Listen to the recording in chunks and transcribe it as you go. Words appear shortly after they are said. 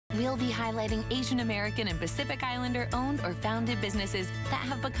We'll be highlighting Asian American and Pacific Islander owned or founded businesses that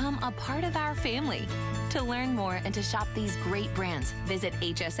have become a part of our family. To learn more and to shop these great brands, visit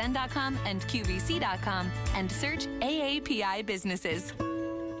hsn.com and qvc.com and search AAPI businesses.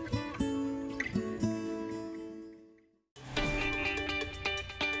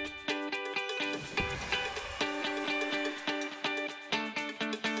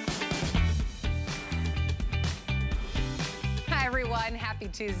 Happy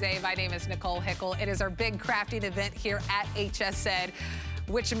Tuesday. My name is Nicole Hickle. It is our big crafting event here at HSN,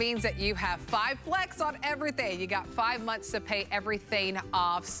 which means that you have 5 flex on everything. You got 5 months to pay everything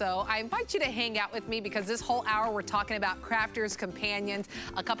off. So I invite you to hang out with me because this whole hour we're talking about CRAFTER'S Companions,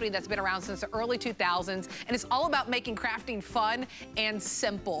 a company that's been around since the early 2000s, and it's all about making crafting fun and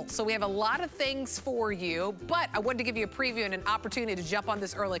simple. So we have a lot of things for you, but I wanted to give you a preview and an opportunity to jump on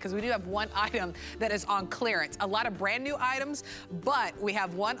this early because we do have one item that is on clearance. A lot of brand new items, but we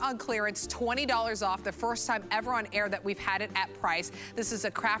have one on clearance, $20 off, the first time ever on air that we've had it at price. This is a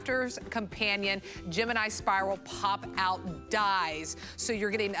CRAFTER'S Companion Gemini Spiral Pop-Out Dies. So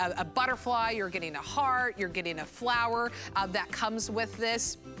you're getting a butterfly, you're getting a heart, you're getting a flower that comes with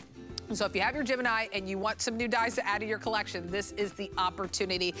this. So if you have your Gemini and you want some new dies to add to your collection, this is the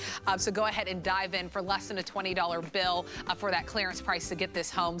opportunity. So go ahead and dive in for less than a $20 bill for that clearance price to get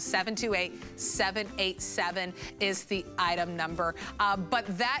this home. 728-787 is the item number. But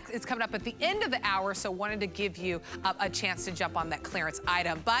that is coming up at the end of the hour, so wanted to give you a chance to jump on that clearance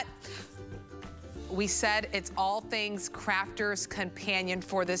item. But we said it's all things CRAFTER'S Companion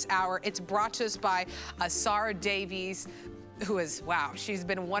for this hour. It's brought to us by Sarah Davies, who is, wow, she's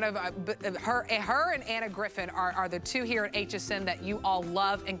been one of, her and Anna Griffin are the two here at HSN that you all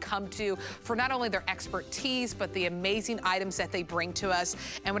love and come to for not only their expertise, but the amazing items that they bring to us.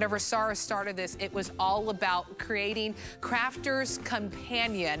 And whenever Sarah started this, it was all about creating CRAFTER'S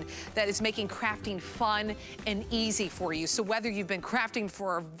Companion that is making crafting fun and easy for you. So whether you've been crafting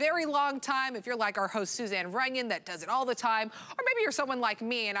for a very long time, if you're like our host Suzanne Runyon that does it all the time, or maybe you're someone like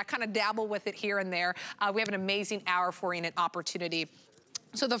me and I kind of dabble with it here and there, we have an amazing hour for you and an opportunity.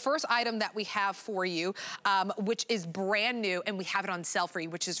 So the first item that we have for you, which is brand new, and we have it on sale for you,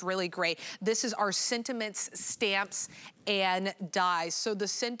 which is really great. This is our sentiments, stamps, and dies. So the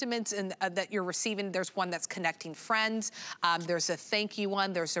sentiments that you're receiving, there's one that's connecting friends, there's a thank you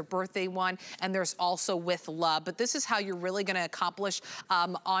one, there's a birthday one, and there's also with love. But this is how you're really gonna accomplish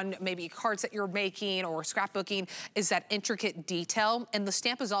on maybe cards that you're making or scrapbooking, is that intricate detail. And the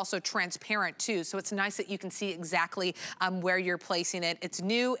stamp is also transparent too, so it's nice that you can see exactly where you're placing it. It's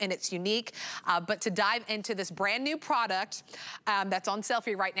new and it's unique, but to dive into this brand new product that's on sale for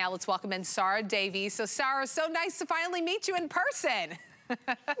you right now, let's welcome in Sarah Davies. So Sarah, so nice to finally meet you in person.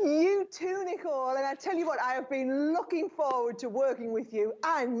 You too, Nicole, and I tell you what, I have been looking forward to working with you,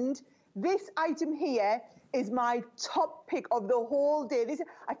 and this item here is my top pick of the whole day.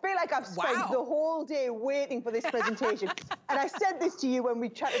 I feel like I've spent the whole day waiting for this presentation. And I said this to you when we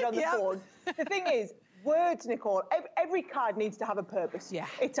chatted on the phone. The thing is, words, Nicole, every card needs to have a purpose. Yeah.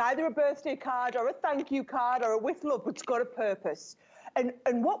 It's either a birthday card or a thank you card or a with love, but it's got a purpose. And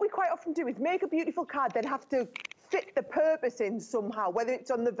what we quite often do is make a beautiful card, then have to fit the purpose in somehow, whether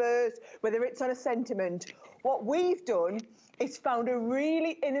it's on the verse, whether it's on a sentiment. What we've done is found a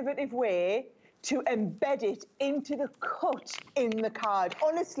really innovative way to embed it into the cut in the card.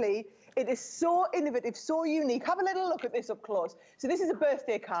 Honestly, it is so innovative, so unique. Have a little look at this up close. So this is a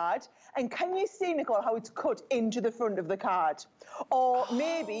birthday card, and can you see, Nicole, how it's cut into the front of the card? Or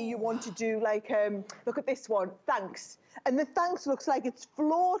maybe you want to do like, look at this one, thanks. And the thanks looks like it's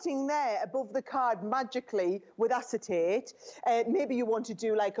floating there above the card magically with acetate. Maybe you want to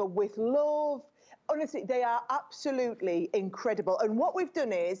do like a with love. Honestly, they are absolutely incredible. And what we've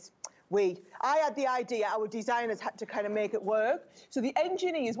done is, I had the idea, our designers had to kind of make it work. So the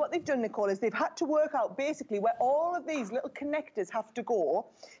engineers, what they've done, Nicole, is they've had to work out basically where all of these little connectors have to go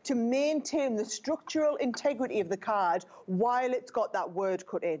to maintain the structural integrity of the card while it's got that word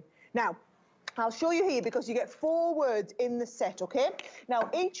cut in. Now, I'll show you here because you get 4 words in the set, okay? Now,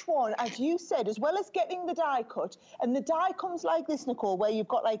 each one, as you said, as well as getting the die cut, and the die comes like this, Nicole, where you've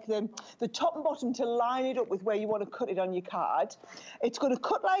got like the top and bottom to line it up with where you want to cut it on your card. It's going to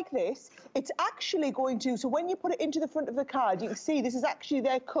cut like this. It's actually going to, so when you put it into the front of the card, you can see this is actually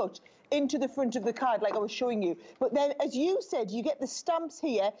their cut into the front of the card like I was showing you. But then, as you said, you get the stamps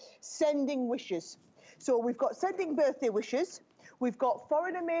here, sending wishes. So we've got sending birthday wishes. We've got for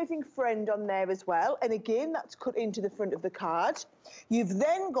an amazing friend on there as well. And again, that's cut into the front of the card. You've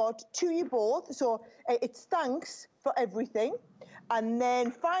then got to you both. So it's thanks for everything. And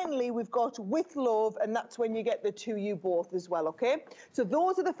then finally, we've got with love, and that's when you get the to you both as well, okay? So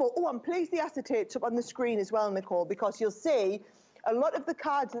those are the 4. Oh, and please the acetate's up on the screen as well, Nicole, because you'll see a lot of the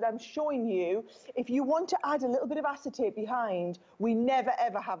cards that I'm showing you, if you want to add a little bit of acetate behind, we never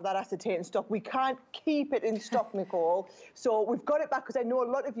ever have that acetate in stock. We can't keep it in stock, Nicole. So we've got it back because I know a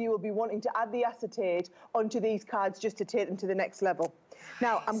lot of you will be wanting to add the acetate onto these cards just to take them to the next level.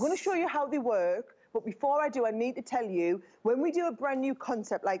 Now, I'm going to show you how they work. But before I do, I need to tell you, when we do a brand new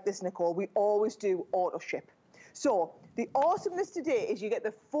concept like this, Nicole, we always do auto ship. So the awesomeness today is you get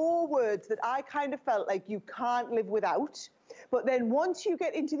the 4 words that I kind of felt like you can't live without. But then once you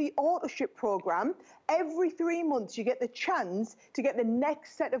get into the auto ship program, every 3 months you get the chance to get the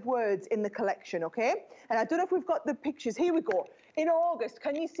next set of words in the collection, okay? And I don't know if we've got the pictures. Here we go. In August,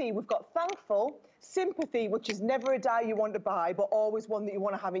 can you see we've got thankful, sympathy, which is never a die you want to buy, but always one that you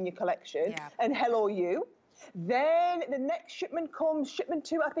want to have in your collection, and hello you. Then the next shipment comes, shipment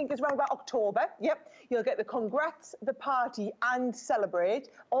 2, I think, is around about October. Yep, you'll get the congrats, the party, and celebrate.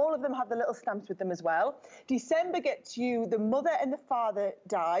 All of them have the little stamps with them as well. December gets you the mother and the father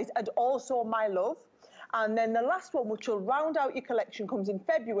dies, and also my love. And then the last one, which will round out your collection, comes in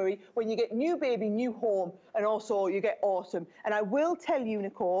February when you get new baby, new home, and also you get autumn. And I will tell you,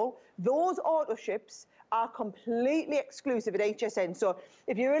 Nicole, those auto ships are completely exclusive at HSN. So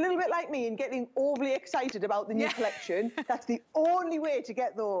if you're a little bit like me and getting overly excited about the new collection, that's the only way to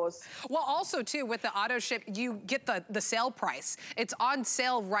get those. Well, also too, with the auto ship, you get the sale price. It's on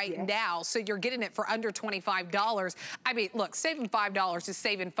sale right now, so you're getting it for under $25. I mean, look, saving $5 is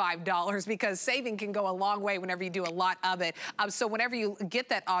saving $5 because saving can go a long way whenever you do a lot of it. So whenever you get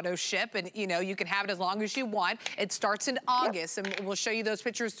that auto ship, and you know, you can have it as long as you want. It starts in August, and we'll show you those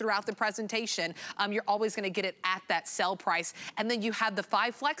pictures throughout the presentation. You're always going to get it at that sell price. And then you have the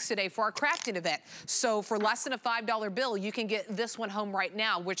 5 Flex today for our crafting event. So for less than a $5 bill, you can get this one home right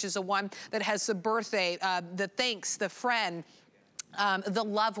now, which is a one that has the birthday, the thanks, the friend, the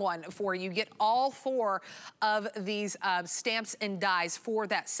loved one for you. Get all 4 of these stamps and dies for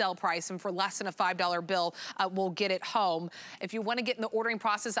that sell price, and for less than a $5 bill, we'll get it home. If you want to get in the ordering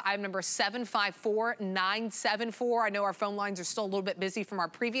process, item number 754974. I know our phone lines are still a little bit busy from our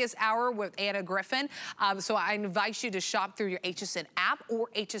previous hour with Anna Griffin, so I invite you to shop through your HSN app or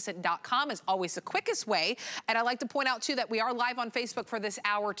hsn.com is always the quickest way. And I'd like to point out too that we are live on Facebook for this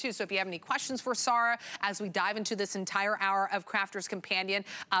hour too, so if you have any questions for Sarah as we dive into this entire hour of Crafter's Companion,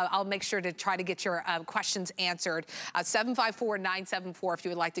 I'll make sure to try to get your questions answered. 754974 if you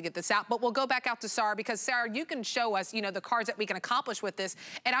would like to get this out. But we'll go back out to Sarah, because Sarah, you can show us, you know, the cards that we can accomplish with this.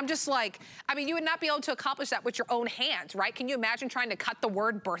 And I'm just like, I mean, you would not be able to accomplish that with your own hands, right? Can you imagine trying to cut the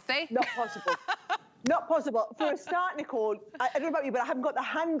word birthday? Not possible. Not possible. For a start, Nicole, I don't know about you, but I haven't got the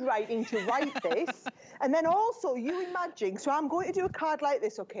handwriting to write this. And then also, you imagine, so I'm going to do a card like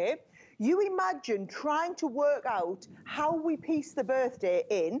this, okay? You imagine trying to work out how we piece the birthday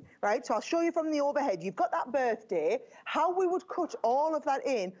in, right? So I'll show you from the overhead. You've got that birthday, how we would cut all of that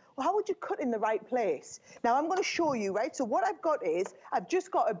in. Well, how would you cut in the right place? Now, I'm going to show you, right? So what I've got is, I've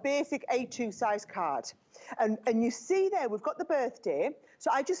just got a basic A2 size card. And you see there, we've got the birthday.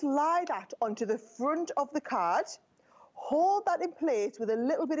 So I just lie that onto the front of the card, hold that in place with a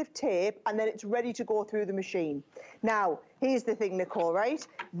little bit of tape, and then it's ready to go through the machine. Now, here's the thing, Nicole, right?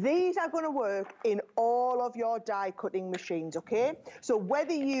 These are going to work in all of your die cutting machines, okay? So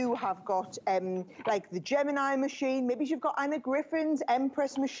whether you have got like the Gemini machine, maybe you've got Anna Griffin's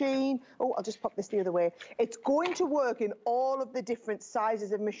Empress machine. Oh, I'll just pop this the other way. It's going to work in all of the different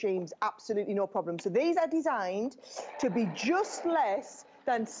sizes of machines, absolutely no problem. So these are designed to be just less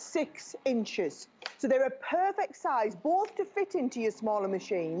than 6 inches. So they're a perfect size, both to fit into your smaller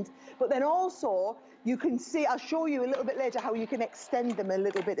machines, but then also you can see, I'll show you a little bit later how you can extend them a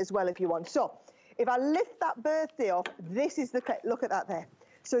little bit as well if you want. So if I lift that birthday off, this is the, look at that there.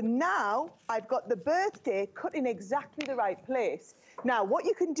 So now I've got the birthday cut in exactly the right place. Now what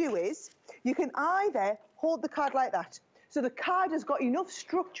you can do is, you can either hold the card like that. So the card has got enough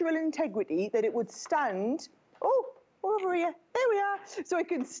structural integrity that it would stand, over here, there we are. So it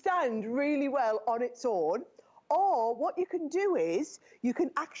can stand really well on its own. Or what you can do is, you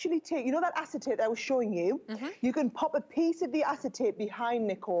can actually take, you know that acetate I was showing you? You can pop a piece of the acetate behind,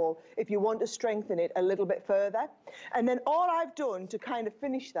 Nicole, if you want to strengthen it a little bit further. And then all I've done to kind of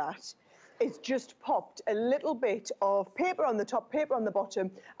finish that is just popped a little bit of paper on the top, paper on the bottom,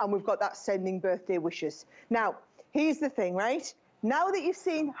 and we've got that sending birthday wishes. Now, here's the thing, right? Now that you've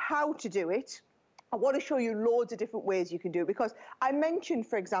seen how to do it, I want to show you loads of different ways you can do it, because I mentioned,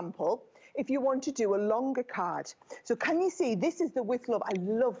 for example, if you want to do a longer card. So can you see, this is the with love. I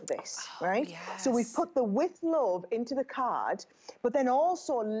love this, right? Yes. So we've put the with love into the card, but then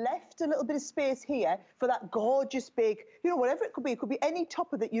also left a little bit of space here for that gorgeous big, you know, whatever it could be any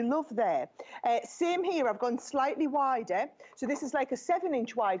topper that you love there. Same here, I've gone slightly wider. So this is like a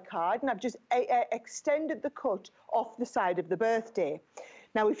 7-inch wide card, and I've just extended the cut off the side of the birthday.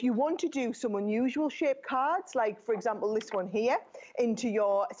 Now, if you want to do some unusual shaped cards, like, for example, this one here, into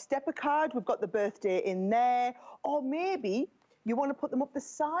your stepper card, we've got the birthday in there, or maybe you want to put them up the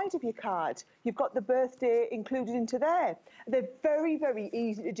side of your card. You've got the birthday included into there. They're very, very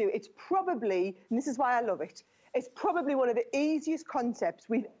easy to do. It's probably, and this is why I love it, it's probably one of the easiest concepts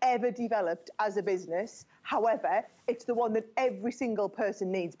we've ever developed as a business. However, it's the one that every single person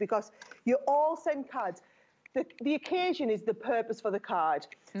needs, because you all send cards. The occasion is the purpose for the card.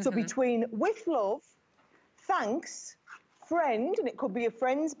 So between with love, thanks, friend, and it could be a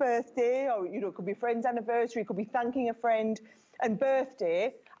friend's birthday, or, you know, it could be a friend's anniversary, it could be thanking a friend, and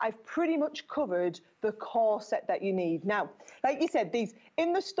birthday, I've pretty much covered the core set that you need. Now, like you said, these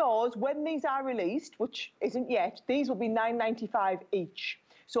in the stores, when these are released, which isn't yet, these will be $9.95 each.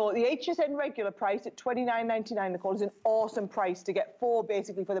 So the HSN regular price at $29.99, Nicole, is an awesome price to get 4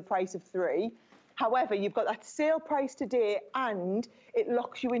 basically for the price of 3. However, you've got that sale price today, and it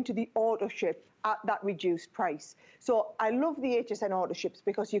locks you into the auto ship at that reduced price. So I love the HSN auto ships,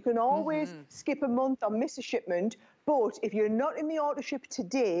 because you can always skip a month or miss a shipment, but if you're not in the auto ship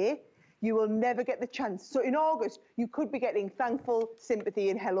today, you will never get the chance. So in August, you could be getting Thankful,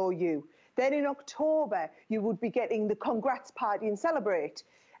 Sympathy and Hello You. Then in October, you would be getting the Congrats Party and Celebrate.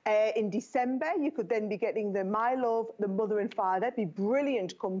 In December, you could then be getting the My Love, the Mother and Father. It'd be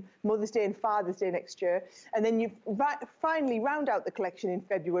brilliant come Mother's Day and Father's Day next year. And then you finally round out the collection in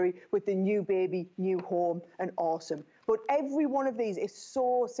February with the New Baby, New Home, and Awesome. But every one of these is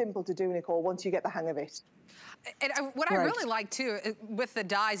so simple to do, Nicole, once you get the hang of it. And what I really like, too, with the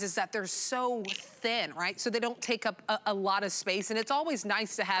dies is that they're so thin, right? So they don't take up a lot of space. And it's always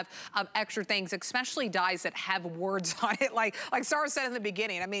nice to have extra things, especially dies that have words on it. Like Sarah said in the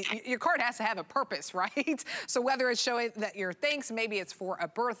beginning, I mean, your card has to have a purpose, right? So whether it's showing that you're thanks, maybe it's for a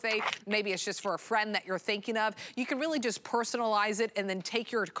birthday, maybe it's just for a friend that you're thinking of, you can really just personalize it and then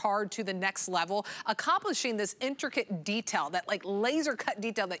take your card to the next level, accomplishing this intricate detail, that like laser cut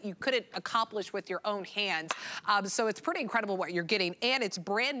detail that you couldn't accomplish with your own hands. So it's pretty incredible what you're getting, and it's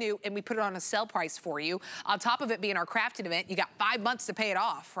brand new, and we put it on a sale price for you. On top of it being our crafting event, you got 5 months to pay it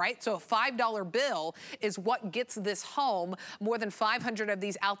off, right? So a $5 bill is what gets this home. More than 500 of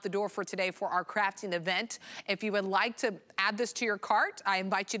these out the door for today for our crafting event. If you would like to add this to your cart, I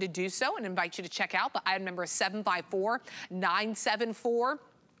invite you to do so and invite you to check out. The item number is 754974.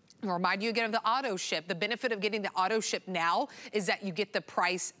 I'll remind you again of the auto ship. The benefit of getting the auto ship now is that you get the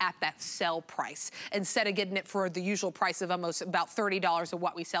price at that sell price instead of getting it for the usual price of almost about $30 of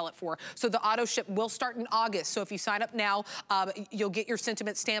what we sell it for. So the auto ship will start in August. So if you sign up now, you'll get your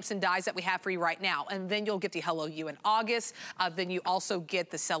sentiment stamps and dies that we have for you right now. And then you'll get the Hello You in August. Then you also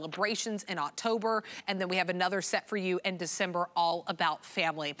get the celebrations in October. And then we have another set for you in December, all about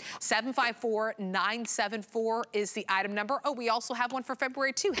family. 754974 is the item number. Oh, we also have one for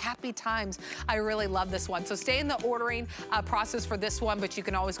February too. Happy times. I really love this one. So stay in the ordering process for this one, but you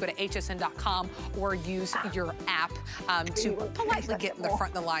can always go to hsn.com or use your app to politely get in the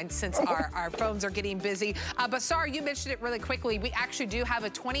front of the line since our phones are getting busy. But Sarah, you mentioned it really quickly. We actually do have a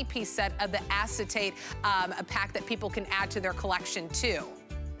 20-piece set of the acetate a pack that people can add to their collection too.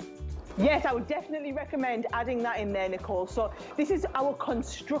 Yes, I would definitely recommend adding that in there, Nicole. So this is our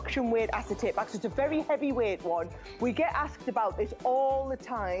construction weight acetate pack. So it's a very heavyweight one. We get asked about this all the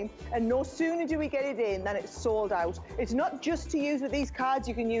time, and no sooner do we get it in than it's sold out. It's not just to use with these cards.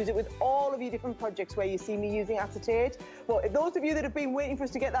 You can use it with all of your different projects where you see me using acetate. But those of you that have been waiting for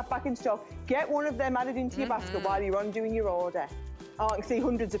us to get that back in stock, get one of them added into your basket while you're on doing your order. Oh, I can see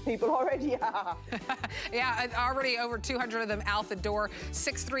hundreds of people already. Yeah, already over 200 of them out the door.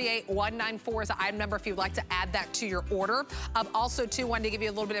 638194 is the item number if you'd like to add that to your order. Also, too, wanted to give you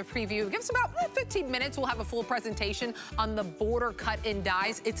a little bit of preview. Give us about 15 minutes. We'll have a full presentation on the border cut-in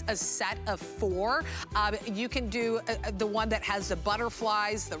dies. It's a set of 4. You can do the one that has the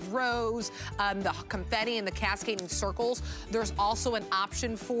butterflies, the rose, the confetti, and the cascading circles. There's also an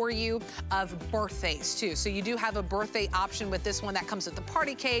option for you of birthdays, too. So you do have a birthday option with this one that that comes with the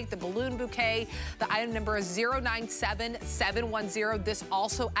party cake, the balloon bouquet. The item number is 097710. This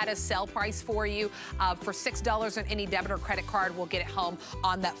also at a sale price for you. For $6 on any debit or credit card, we'll get it home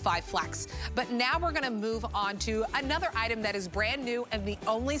on that 5 flex. But now we're gonna move on to another item that is brand new and the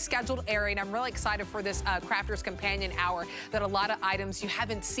only scheduled airing. I'm really excited for this Crafters Companion Hour, that a lot of items you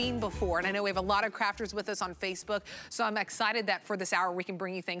haven't seen before. And I know we have a lot of crafters with us on Facebook, so I'm excited that for this hour we can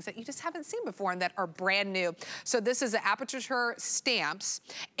bring you things that you just haven't seen before and that are brand new. So this is the aperture stamps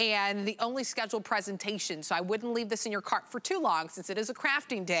and the only scheduled presentation. So I wouldn't leave this in your cart for too long since it is a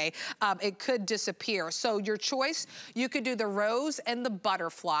crafting day. It could disappear. So your choice, you could do the rose and the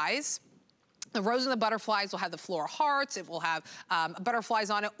butterflies. The rose and the butterflies will have the floral hearts. It will have butterflies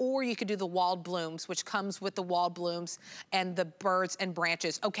on it, or you could do the walled blooms, which comes with the walled blooms and the birds and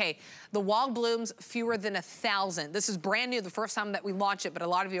branches. Okay, the walled blooms, fewer than 1,000. This is brand new, the first time that we launched it, but a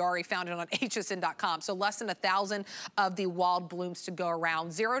lot of you already found it on hsn.com. So less than 1,000 of the walled blooms to go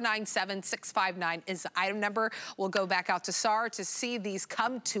around. 097659 is the item number. We'll go back out to SAR to see these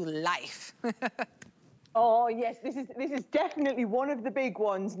come to life. Oh yes, this is definitely one of the big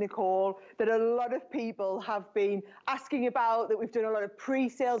ones, Nicole, that a lot of people have been asking about, that we've done a lot of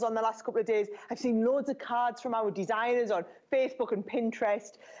pre-sales on the last couple of days. I've seen loads of cards from our designers on Facebook and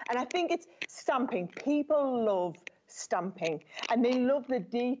Pinterest, and I think it's stamping. People love stamping and they love the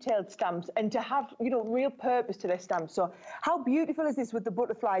detailed stamps and to have, you know, real purpose to their stamps. So how beautiful is this with the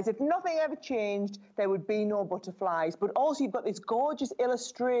butterflies? If nothing ever changed, there would be no butterflies, but also you've got this gorgeous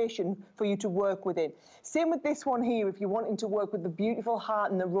illustration for you to work within. Same with this one here, if you're wanting to work with the beautiful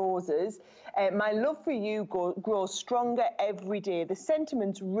heart and the roses. My love for you grows stronger every day. The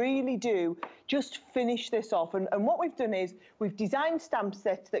sentiments really do just finish this off. And what we've done is we've designed stamp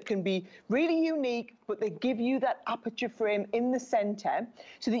sets that can be really unique, but they give you that aperture frame in the center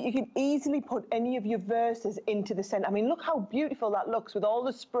so that you can easily put any of your verses into the center. I mean, look how beautiful that looks with all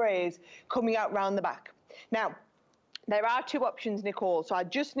the sprays coming out round the back. Now, there are 2 options, Nicole, so I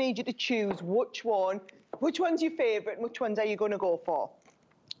just need you to choose which one's your favorite and which ones are you going to go for.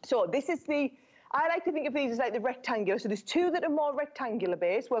 So this is I like to think of these as like the rectangular. So there's 2 that are more rectangular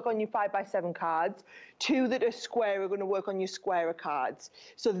base, work on your 5x7 cards. 2 that are square are going to work on your squarer cards.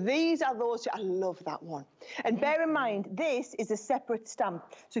 So these are those 2. I love that one. And bear in mind, this is a separate stamp.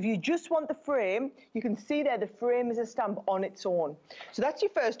 So if you just want the frame, you can see there the frame is a stamp on its own. So that's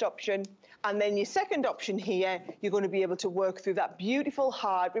your first option. And then your second option here, you're going to be able to work through that beautiful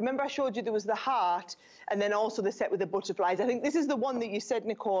heart. Remember I showed you there was the heart and then also the set with the butterflies. I think this is the one that you said,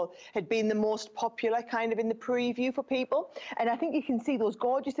 Nicole, had been the most popular kind of in the preview for people. And I think you can see those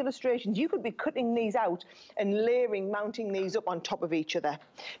gorgeous illustrations. You could be cutting these out and layering, mounting these up on top of each other.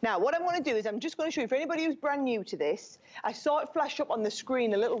 Now, what I'm going to do is I'm just going to show you, for anybody who's brand new to this, I saw it flash up on the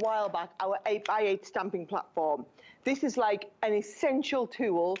screen a little while back, our 8x8 stamping platform. This is like an essential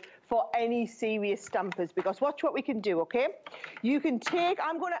tool for any serious stampers, because watch what we can do, okay? You can take,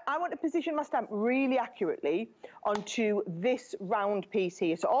 I want to position my stamp really accurately onto this round piece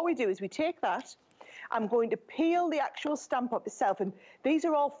here. So all we do is we take that, I'm going to peel the actual stamp up itself, and these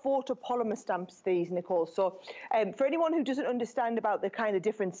are all photopolymer stamps, these, Nicole. So for anyone who doesn't understand about the kind of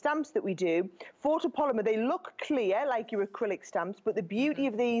different stamps that we do, photopolymer, they look clear like your acrylic stamps, but the beauty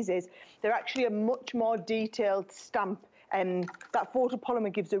of these is they're actually a much more detailed stamp. That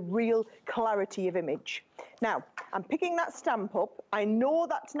photopolymer gives a real clarity of image. Now, I'm picking that stamp up. I know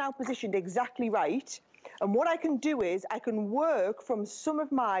that's now positioned exactly right. And what I can do is I can work from some of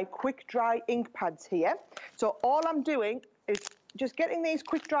my quick dry ink pads here. So all I'm doing is just getting these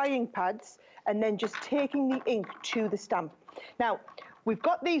quick dry ink pads and then just taking the ink to the stamp. Now, we've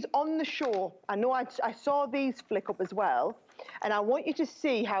got these on the show. I know I saw these flick up as well. And I want you to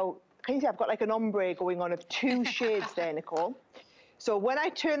see how, can you see I've got like an ombre going on of 2 shades there, Nicole? So when I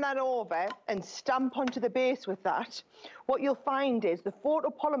turn that over and stamp onto the base with that, what you'll find is the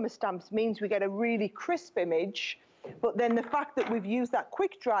photopolymer stamps means we get a really crisp image, but then the fact that we've used that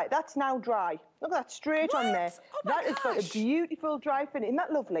quick dry, that's now dry. Look at that straight on there. Oh that has got a beautiful dry finish. Isn't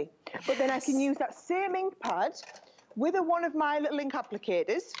that lovely? Yes. But then I can use that same ink pad with one of my little ink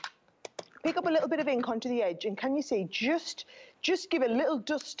applicators, pick up a little bit of ink onto the edge, and can you see, just give a little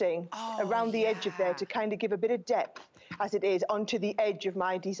dusting around the edge of there to kind of give a bit of depth as it is onto the edge of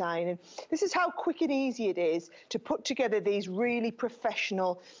my design. And this is how quick and easy it is to put together these really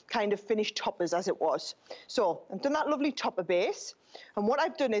professional kind of finished toppers as it was. So I've done that lovely topper base. And what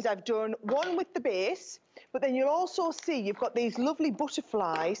I've done is I've done one with the base, but then you'll also see you've got these lovely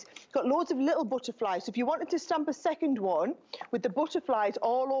butterflies, got loads of little butterflies. So if you wanted to stamp a second one with the butterflies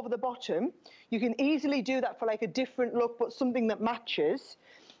all over the bottom, you can easily do that for like a different look, but something that matches.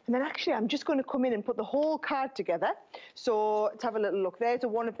 And then actually, I'm just going to come in and put the whole card together. So let's have a little look. There's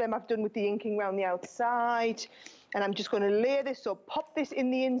one of them I've done with the inking around the outside. And I'm just going to layer this up, pop this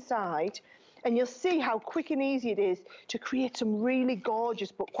in the inside. And you'll see how quick and easy it is to create some really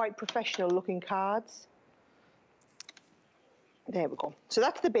gorgeous but quite professional looking cards. There we go. So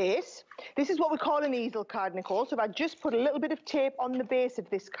that's the base. This is what we call an easel card, Nicole. So if I just put a little bit of tape on the base of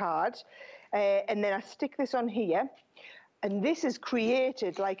this card, and then I stick this on here, and this is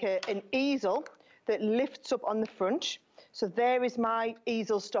created like an easel that lifts up on the front. So there is my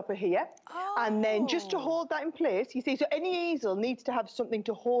easel stopper here. Oh. And then just to hold that in place, you see, so any easel needs to have something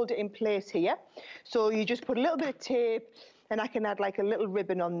to hold it in place here. So you just put a little bit of tape, and I can add like a little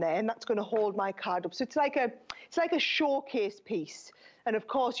ribbon on there, and that's going to hold my card up. So it's like a showcase piece. And of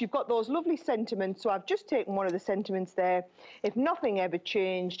course, you've got those lovely sentiments. So I've just taken one of the sentiments there. If nothing ever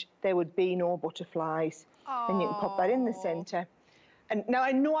changed, there would be no butterflies. Oh. And you can pop that in the center. And now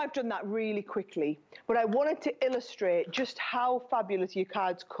I know I've done that really quickly, but I wanted to illustrate just how fabulous your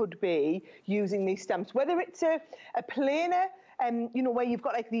cards could be using these stamps. Whether it's a plainer, you know, where you've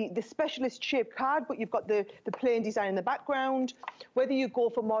got like the specialist shaped card, but you've got the plain design in the background, whether you go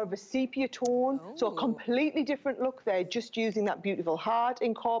for more of a sepia tone, so a completely different look there, just using that beautiful heart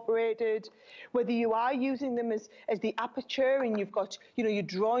incorporated, whether you are using them as the aperture and you've got, you know, you're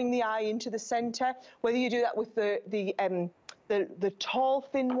drawing the eye into the center, whether you do that with the tall,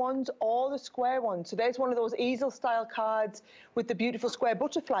 thin ones or the square ones. So there's one of those easel-style cards with the beautiful square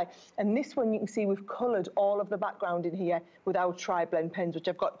butterfly. And this one, you can see we've coloured all of the background in here with our tri-blend pens, which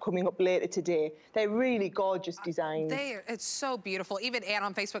I've got coming up later today. They're really gorgeous designs. It's so beautiful. Even Ann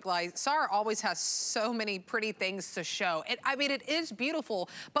on Facebook Live, Sarah always has so many pretty things to show. I mean, it is beautiful,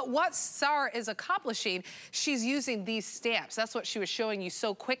 but what Sarah is accomplishing, she's using these stamps. That's what she was showing you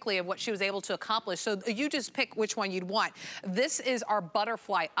so quickly of what she was able to accomplish. So you just pick which one you'd want. This is our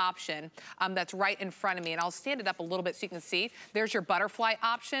butterfly option that's right in front of me, and I'll stand it up a little bit so you can see. There's your butterfly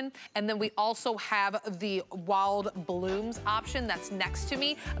option, and then we also have the wild blooms option that's next to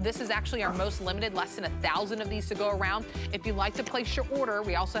me. This is actually our most limited, less than 1,000 of these to go around. If you'd like to place your order,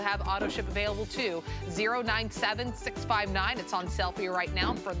 we also have auto ship available too. 097659. It's on sale for you right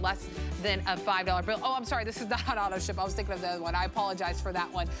now for less than a $5 bill. Oh, I'm sorry, this is not on auto ship. I was thinking of the other one. I apologize for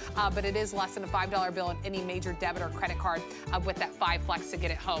that one. But it is less than a $5 bill on any major debit or credit card with that 5 flex to get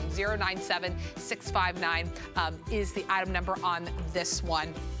it home. 097659 is the item number on this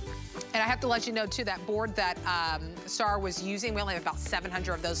one. And I have to let you know, too, that board that Sarah was using, we only have about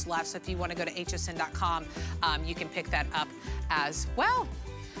 700 of those left. So if you want to go to hsn.com, you can pick that up as well.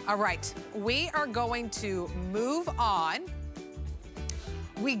 All right, we are going to move on.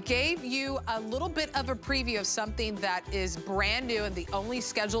 We gave you a little bit of a preview of something that is brand new and the only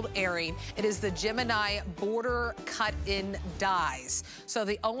scheduled airing. It is the Gemini border cut-in dies. So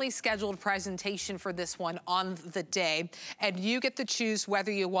the only scheduled presentation for this one on the day. And you get to choose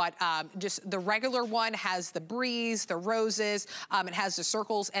whether you want just the regular one has the breeze, the roses, it has the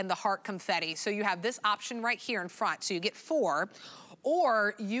circles and the heart confetti. So you have this option right here in front. So you get 4.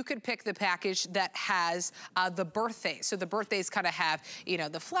 Or you could pick the package that has the birthdays. So the birthdays kind of have, you know,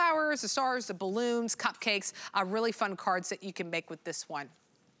 the flowers, the stars, the balloons, cupcakes, really fun cards that you can make with this one.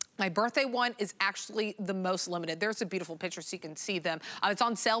 My birthday one is actually the most limited. There's a beautiful picture so you can see them. It's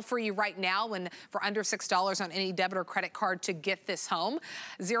on sale for you right now and for under $6 on any debit or credit card to get this home.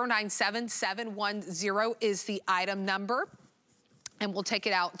 097710 is the item number. And we'll take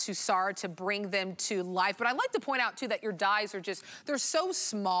it out to Sarah to bring them to life. But I'd like to point out, too, that your dies are just, they're so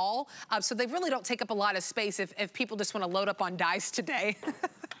small, so they really don't take up a lot of space if people just want to load up on dies today.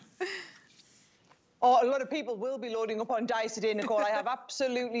 Oh, a lot of people will be loading up on dies today, Nicole. I have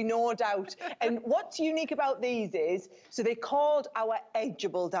absolutely no doubt. And what's unique about these is, so they're called our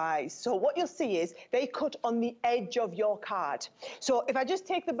edgeable dies. So what you'll see is they cut on the edge of your card. So if I just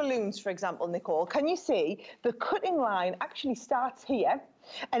take the balloons, for example, Nicole, can you see the cutting line actually starts here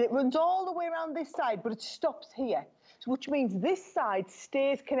and it runs all the way around this side, but it stops here. So which means this side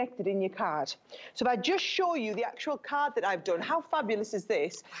stays connected in your card. So if I just show you the actual card that I've done, how fabulous is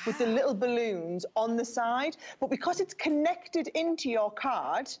this with the little balloons on the side? But because it's connected into your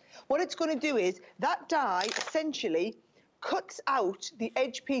card, what it's going to do is that die essentially cuts out the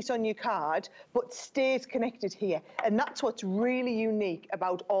edge piece on your card, but stays connected here. And that's what's really unique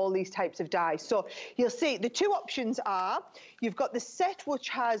about all these types of dies. So you'll see the 2 options are, you've got the set which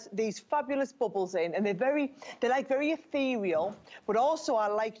has these fabulous bubbles in, and they're like very ethereal, but also I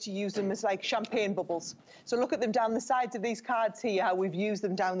like to use them as like champagne bubbles. So look at them down the sides of these cards here, how we've used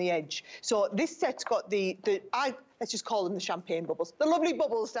them down the edge. So this set's got let's just call them the champagne bubbles, the lovely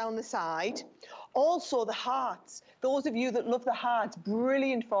bubbles down the side. Also the hearts. Those of you that love the hearts,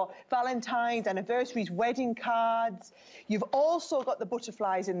 brilliant for Valentine's, anniversaries, wedding cards. You've also got the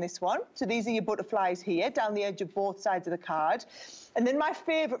butterflies in this one. So these are your butterflies here, down the edge of both sides of the card. And then my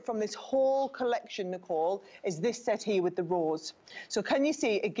favourite from this whole collection, Nicole, is this set here with the rose. So can you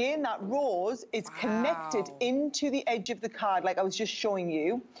see, again, that rose is connected into the edge of the card, like I was just showing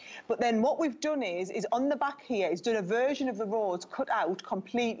you. But then what we've done is on the back here, is done a version of the rose cut out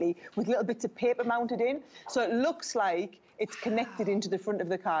completely with little bits of paper mounted in. So it looks like it's connected into the front of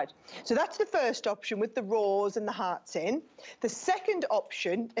the card. So that's the first option with the rose and the hearts in. The second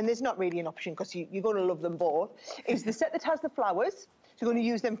option, and there's not really an option because you're going to love them both, is the set that has the flowers. So you're going to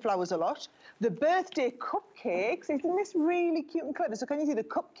use them flowers a lot. The birthday cupcakes, isn't this really cute and clever? So can you see the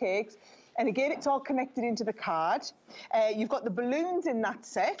cupcakes? And again, it's all connected into the card. You've got the balloons in that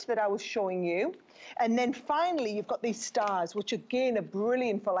set that I was showing you. And then finally, you've got these stars, which again are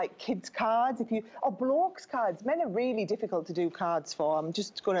brilliant for like kids' cards. Or blokes' cards. Men are really difficult to do cards for. I'm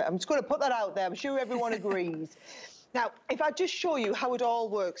just gonna put that out there. I'm sure everyone agrees. Now, if I just show you how it all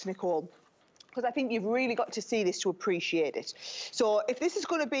works, Nicole, because I think you've really got to see this to appreciate it. So if this is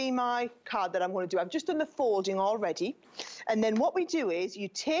going to be my card that I'm going to do, I've just done the folding already. And then what we do is you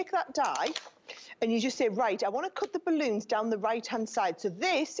take that die and you just say, right, I want to cut the balloons down the right-hand side. So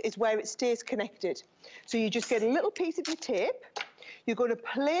this is where it stays connected. So you just get a little piece of your tape. You're going to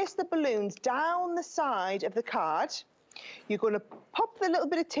place the balloons down the side of the card. You're going to pop the little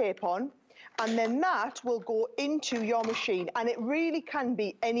bit of tape on. And then that will go into your machine. And it really can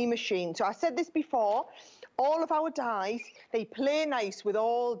be any machine. So I said this before, all of our dies, they play nice with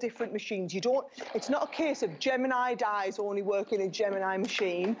all different machines. It's not a case of Gemini dies only work in a Gemini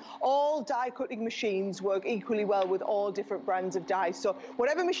machine. All die cutting machines work equally well with all different brands of dies. So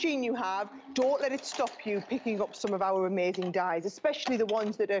whatever machine you have, don't let it stop you picking up some of our amazing dies, especially the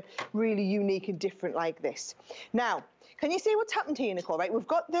ones that are really unique and different like this. Now, can you see what's happened here, Nicole, right? We've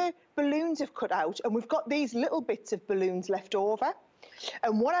got the balloons have cut out and we've got these little bits of balloons left over.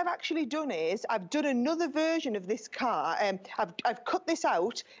 And what I've actually done is I've done another version of this car. I've cut this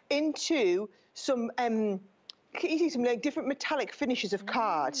out into some, can you see some like different metallic finishes of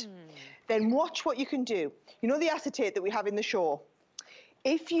card? Then watch what you can do. You know the acetate that we have in the show?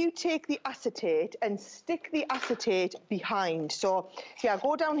 If you take the acetate and stick the acetate behind, so see, I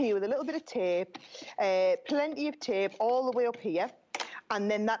go down here with a little bit of tape, plenty of tape all the way up here, and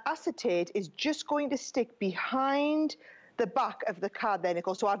then that acetate is just going to stick behind the back of the card there,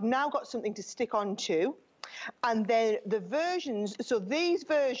 Nicole. So I've now got something to stick onto. And then the versions, so these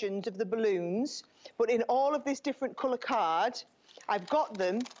versions of the balloons, but in all of this different colour card, I've got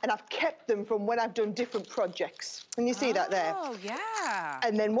them and I've kept them from when I've done different projects. Can you see that there? Oh, yeah.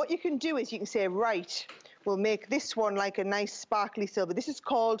 And then what you can do is you can say, right, we'll make this one like a nice sparkly silver. This is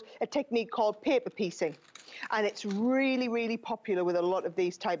called a technique called paper piecing. And it's really, really popular with a lot of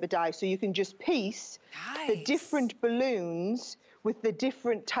these type of dies. So you can just piece the different balloons with the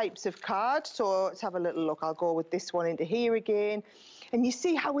different types of cards. So let's have a little look. I'll go with this one into here again. And you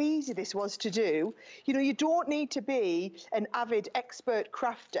see how easy this was to do. You know, you don't need to be an avid expert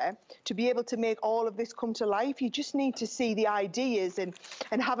crafter to be able to make all of this come to life. You just need to see the ideas and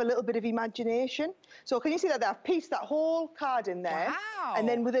have a little bit of imagination. So can you see that there? I've pieced that whole card in there. Wow. And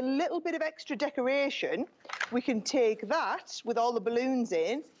then with a little bit of extra decoration, we can take that with all the balloons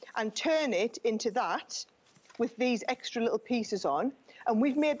in and turn it into that with these extra little pieces on. And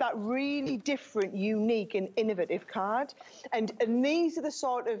we've made that really different, unique and innovative card. And these are the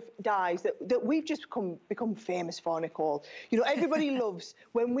sort of dies that we've just become famous for, Nicole. You know, everybody loves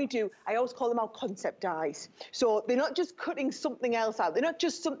when we do, I always call them our concept dies. So they're not just cutting something else out. They're not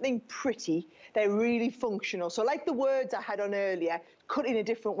just something pretty. They're really functional. So like the words I had on earlier, cut in a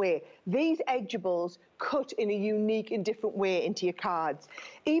different way. These edgeables cut in a unique and different way into your cards.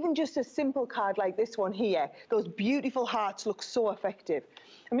 Even just a simple card like this one here, those beautiful hearts look so effective.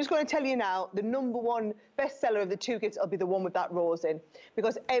 I'm just going to tell you now, the #1 bestseller of the 2 kits will be the one with that rose in,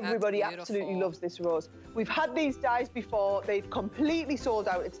 because everybody absolutely loves this rose. We've had these dies before. They've completely sold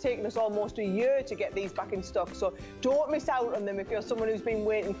out. It's taken us almost a year to get these back in stock, so don't miss out on them if you're someone who's been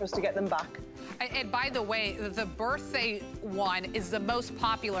waiting for us to get them back. And by the way, the birthday one is the most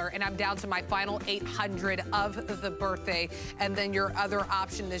popular, and I'm down to my final 800 of the birthday. And then your other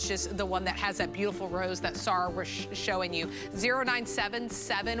option is just the one that has that beautiful rose that Sarah was showing you.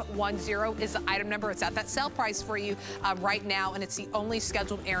 097710 is the item number. It's at that sale price for you right now, and it's the only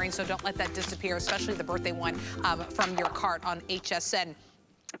scheduled airing, so don't let that disappear, especially the birthday one from your cart on HSN.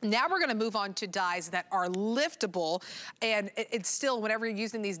 Now we're gonna move on to dies that are liftable, and it's still, whenever you're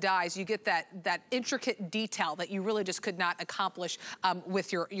using these dies, you get that intricate detail that you really just could not accomplish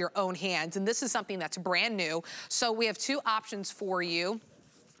with your own hands. And this is something that's brand new. So we have two options for you.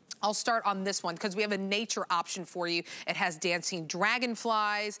 I'll start on this one because we have a nature option for you. It has dancing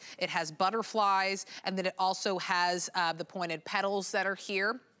dragonflies, it has butterflies, and then it also has the pointed petals that are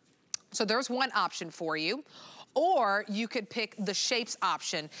here. So there's one option for you. Or you could pick the shapes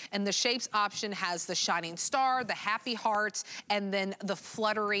option, and the shapes option has the shining star, the happy hearts, and then the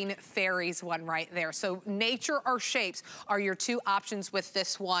fluttering fairies one right there. So nature or shapes are your two options with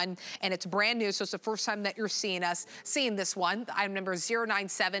this one, and it's brand new, so it's the first time that you're seeing this one. Item number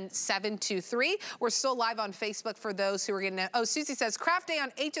 097723. We're still live on Facebook for those who are getting it. Oh, Susie says, Craft Day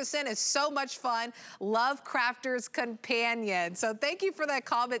on HSN is so much fun. Love Crafter's Companion. So thank you for that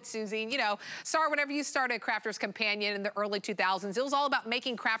comment, Susie. You know, sorry, whenever you started Crafter's Companion in the early 2000s. It was all about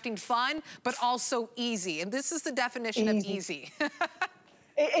making crafting fun, but also easy. And this is the definition of easy.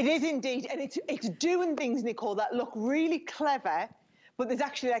 It is indeed. And it's doing things, Nicole, that look really clever, but there's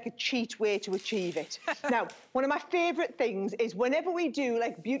actually like a cheat way to achieve it. Now, one of my favorite things is whenever we do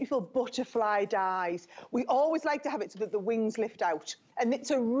like beautiful butterfly dies, we always like to have it so that the wings lift out. And it's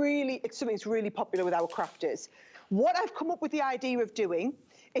something that's really popular with our crafters. What I've come up with the idea of doing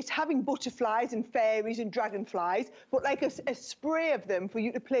is having butterflies and fairies and dragonflies, but like a spray of them for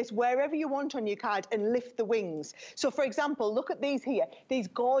you to place wherever you want on your card and lift the wings. So for example, look at these here, these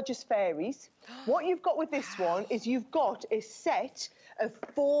gorgeous fairies. What you've got with this one is you've got a set of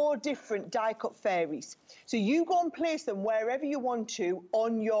 4 different die-cut fairies. So you go and place them wherever you want to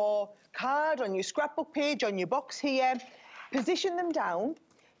on your card, on your scrapbook page, on your box here. Position them down.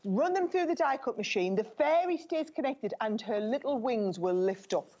 Run them through the die-cut machine, the fairy stays connected and her little wings will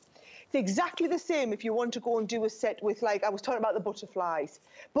lift up. It's exactly the same if you want to go and do a set with, like I was talking about the butterflies.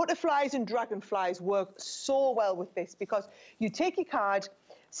 Butterflies and dragonflies work so well with this because you take your card,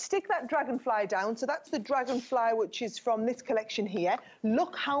 stick that dragonfly down. So that's the dragonfly, which is from this collection here.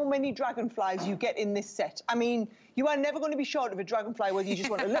 Look how many dragonflies you get in this set. I mean, you are never going to be short of a dragonfly, whether you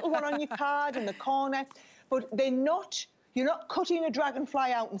just want a little one on your card in the corner, but you're not cutting a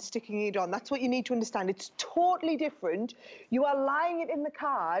dragonfly out and sticking it on. That's what you need to understand. It's totally different. You are lying it in the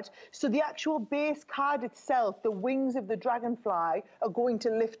card, so the actual base card itself, the wings of the dragonfly, are going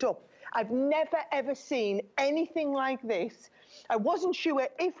to lift up. I've never, ever seen anything like this. I wasn't sure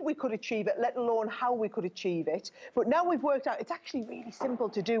if we could achieve it, let alone how we could achieve it. But now we've worked out, it's actually really simple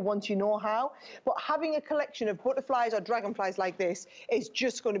to do once you know how. But having a collection of butterflies or dragonflies like this is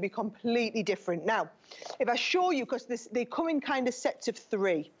just going to be completely different. Now, if I show you, because they come in kind of sets of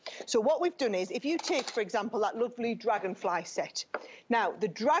 3. So what we've done is, if you take, for example, that lovely dragonfly set. Now, the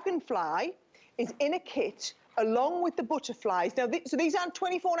dragonfly is in a kit along with the butterflies. Now, so these aren't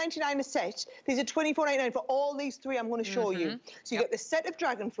 $24.99 a set. These are $24.99 for all these 3 I'm going to show you. So you get the set of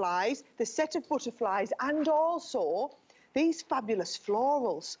dragonflies, the set of butterflies, and also these fabulous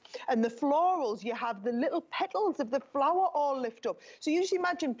florals. And the florals, you have the little petals of the flower all lift up. So you just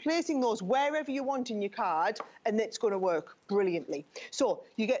imagine placing those wherever you want in your card, and it's going to work brilliantly. So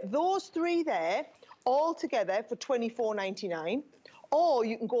you get those 3 there, all together for $24.99. Or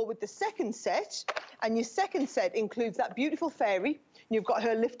you can go with the second set, and your second set includes that beautiful fairy. You've got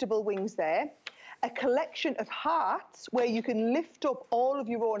her liftable wings there. A collection of hearts where you can lift up all of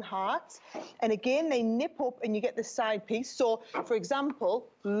your own hearts. And again, they nip up and you get the side piece. So, for example,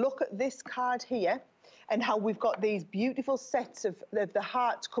 look at this card here and how we've got these beautiful sets of the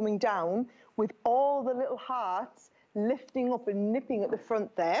hearts coming down with all the little hearts lifting up and nipping at the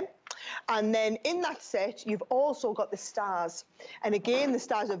front there. And then in that set, you've also got the stars. And again, the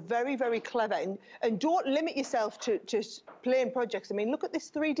stars are very, very clever. And don't limit yourself to plain projects. I mean, look at this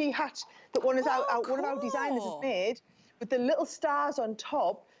 3D hat that one of our designers has made with the little stars on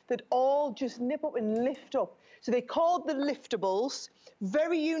top that all just nip up and lift up. So they called the liftables.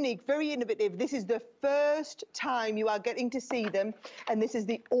 Very unique, very innovative. This is the first time you are getting to see them, and this is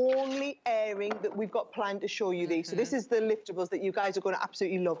the only airing that we've got planned to show you these. So this is the liftables that you guys are going to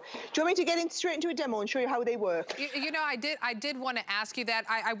absolutely love. Do you want me to get straight into a demo and show you how they work? You know, I did want to ask you that.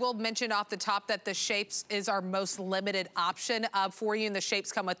 I will mention off the top that the shapes is our most limited option for you, and the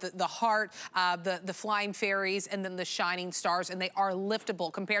shapes come with the heart, the flying fairies, and then the shining stars, and they are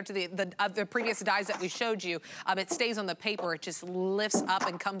liftable compared to the previous dies that we showed you. It stays on the paper. It just lifts up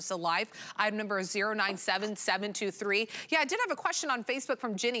and comes to life. Item number is 097723. Yeah, I did have a question on Facebook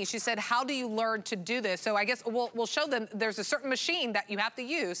from Ginny. She said, how do you learn to do this? So I guess we'll show them there's a certain machine that you have to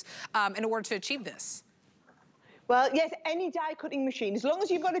use in order to achieve this. Well, yes, any die cutting machine. As long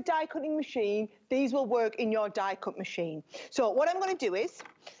as you've got a die cutting machine, these will work in your die cut machine. So what I'm going to do is,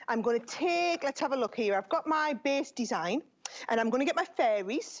 I'm going to take, let's have a look here. I've got my base design, and I'm going to get my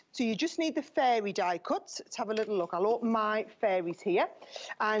fairies. So you just need the fairy die cuts. Let's have a little look. I'll open my fairies here.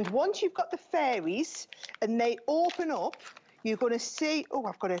 And once you've got the fairies and they open up, you're going to see, oh,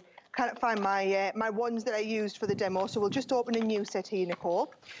 I've got to, can't find my my ones that I used for the demo, so we'll just open a new set here,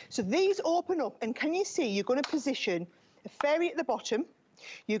 Nicole. So these open up, and can you see, you're going to position a fairy at the bottom,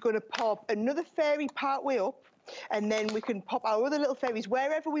 you're going to pop another fairy part way up, and then we can pop our other little fairies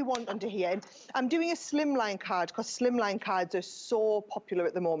wherever we want under here. And I'm doing a slimline card because slimline cards are so popular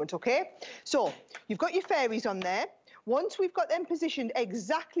at the moment, okay? So you've got your fairies on there. Once we've got them positioned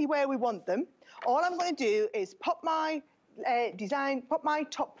exactly where we want them, all I'm going to do is pop my put my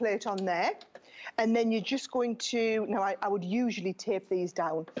top plate on there, and then you're just going to, now I would usually tape these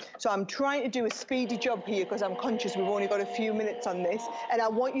down. So I'm trying to do a speedy job here because I'm conscious we've only got a few minutes on this, and I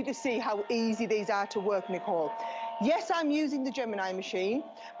want you to see how easy these are to work, Nicole. Yes, I'm using the Gemini machine,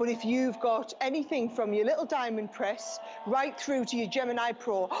 but if you've got anything from your little diamond press right through to your Gemini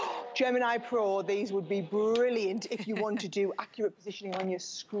Pro, Gemini Pro, these would be brilliant if you want to do accurate positioning on your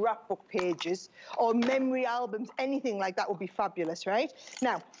scrapbook pages or memory albums, anything like that would be fabulous, right?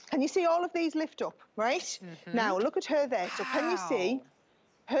 Now, can you see all of these lift up, right? Mm-hmm. Now, look at her there. So can you see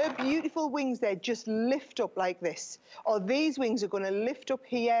her beautiful wings there just lift up like this? Or these wings are going to lift up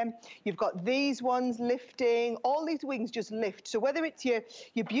here. You've got these ones lifting. All these wings just lift. So whether it's your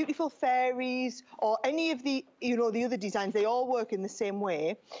beautiful fairies or any of the, you know, the other designs, they all work in the same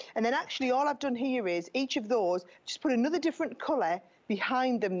way. And then actually all I've done here is each of those, just put another different colour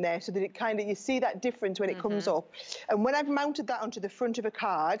behind them there so that it kind of, you see that difference when it comes up. And when I've mounted that onto the front of a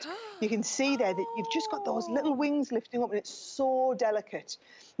card, you can see there that you've just got those little wings lifting up, and it's so delicate.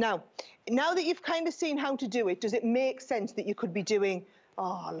 Now that you've kind of seen how to do it, does it make sense that you could be doing,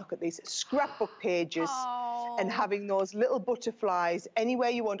 oh, look at these scrapbook pages and having those little butterflies anywhere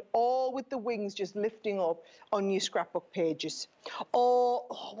you want, all with the wings just lifting up on your scrapbook pages? Or,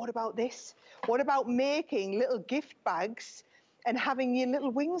 oh, what about this? What about making little gift bags and having your little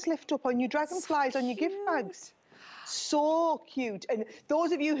wings lift up on your dragonflies, on your gift bags? So cute. And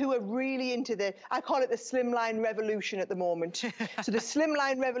those of you who are really into the, I call it the slimline revolution at the moment. So the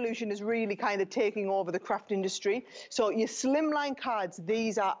slimline revolution is really kind of taking over the craft industry. So your slimline cards,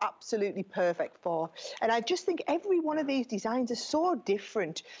 these are absolutely perfect for. And I just think every one of these designs is so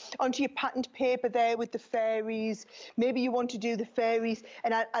different. Onto your patterned paper there with the fairies. Maybe you want to do the fairies.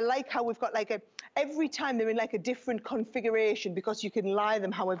 And I like how we've got like every time they're in like a different configuration because you can lie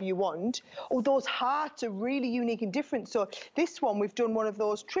them however you want. Oh, those hearts are really unique and different. So this one, we've done one of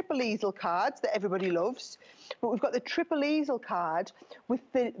those triple easel cards that everybody loves, but we've got the triple easel card with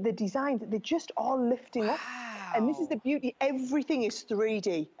the designs that they're just all lifting up. And this is the beauty, everything is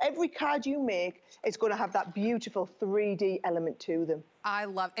 3D. Every card you make is going to have that beautiful 3D element to them. I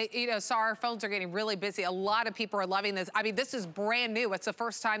love it. You know, sorry, our phones are getting really busy. A lot of people are loving this. I mean, this is brand new. It's the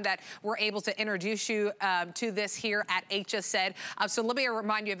first time that we're able to introduce you to this here at HSN. So let me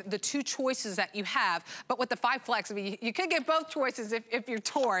remind you of the two choices that you have. But with the 5 Flex, I mean, you could get both choices if you're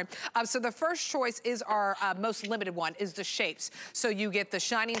torn. So the first choice is our most limited one, is the shapes. So you get the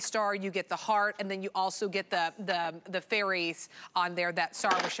shining star, you get the heart, and then you also get the fairies on there that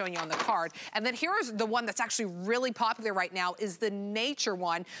Sarah was showing you on the card. And then here's the one that's actually really popular right now, is the nature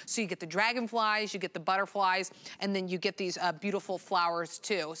one. So you get the dragonflies, you get the butterflies, and then you get these beautiful flowers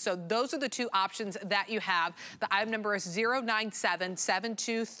too. So those are the two options that you have. The item number is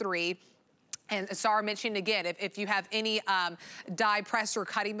 097723. And Sarah mentioned again, if you have any die press or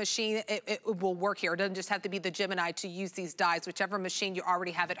cutting machine, it will work here. It doesn't just have to be the Gemini to use these dies, whichever machine you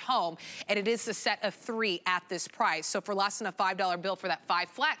already have at home. And it is the set of 3 at this price. So for less than a $5 bill for that 5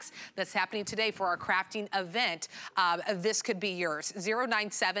 Flex that's happening today for our crafting event, this could be yours.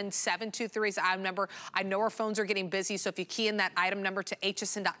 097723 is the item number. I know our phones are getting busy, so if you key in that item number to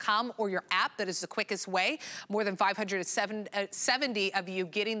hsn.com or your app, that is the quickest way. More than 570 of you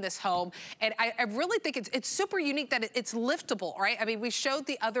getting this home. And I really think it's super unique that it's liftable, right? I mean, we showed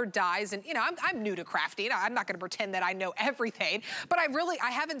the other dies, and you know, I'm new to crafting. I'm not gonna pretend that I know everything, but I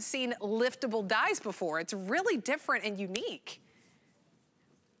haven't seen liftable dies before. It's really different and unique.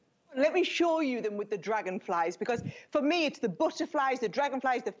 Let me show you them with the dragonflies, because for me, it's the butterflies, the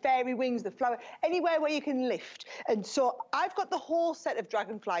dragonflies, the fairy wings, the flower, anywhere where you can lift. And so I've got the whole set of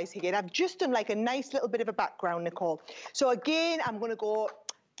dragonflies here, and I've just done like a nice little bit of a background, Nicole. So again, I'm gonna go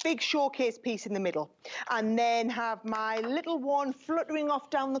big showcase piece in the middle, and then have my little one fluttering off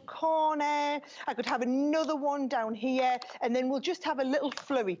down the corner. I could have another one down here, and then we'll just have a little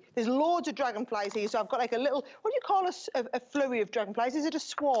flurry. There's loads of dragonflies here, so I've got like a little, what do you call a flurry of dragonflies? Is it a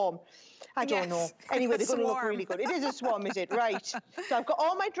swarm? I don't know. Anyway, they're going to look really good. It is a swarm, is it? Right. So I've got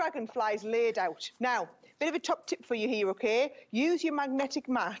all my dragonflies laid out. Now, bit of a top tip for you here, okay? Use your magnetic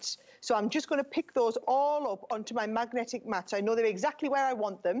mat. So I'm just going to pick those all up onto my magnetic mat. So I know they're exactly where I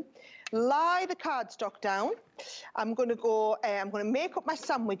want them. Lie the cardstock down. I'm going to make up my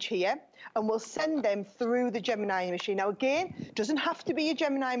sandwich here, and we'll send them through the Gemini machine. Now, again, doesn't have to be a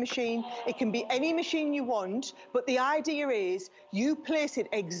Gemini machine. It can be any machine you want, but the idea is you place it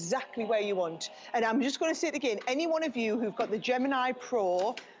exactly where you want. And I'm just going to say it again. Any one of you who've got the Gemini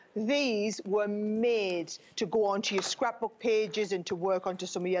Pro, these were made to go onto your scrapbook pages and to work onto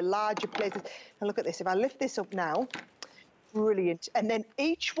some of your larger places. And look at this. If I lift this up now, brilliant. And then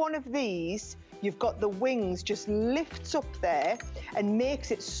each one of these, you've got the wings just lifts up there and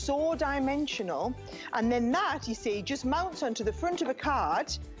makes it so dimensional. And then that, you see, just mounts onto the front of a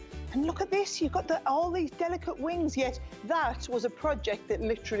card. And look at this, you've got all these delicate wings, yet that was a project that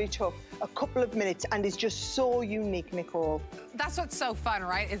literally took a couple of minutes and is just so unique, Nicole. That's what's so fun,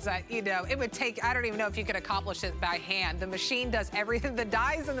 right? Is that, you know, it would take, I don't even know if you could accomplish it by hand. The machine does everything. The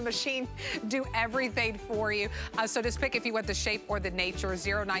dies in the machine do everything for you. So just pick if you want the shape or the nature.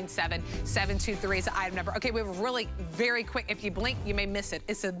 097723 is the item number. Okay, we have a really very quick, if you blink, you may miss it.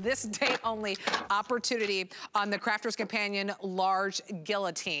 It's a this day only opportunity on the Crafter's Companion Large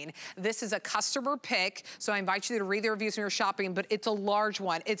Guillotine. This is a customer pick, so I invite you to read the reviews when you're shopping, but it's a large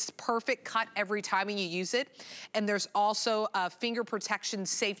one. It's perfect cut every time you use it. And there's also a finger protection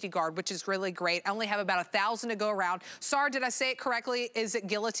safety guard, which is really great. I only have about 1,000 to go around. Sarah, did I say it correctly? Is it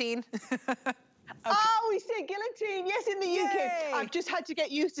guillotine? Okay. Oh, we say guillotine. Yes, in the UK. I've just had to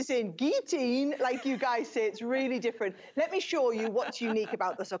get used to saying guillotine like you guys say. It's really different. Let me show you what's unique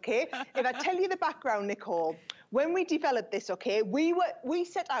about this, okay? If I tell you the background, Nicole, when we developed this, okay, we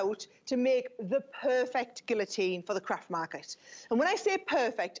set out to make the perfect guillotine for the craft market. And when I say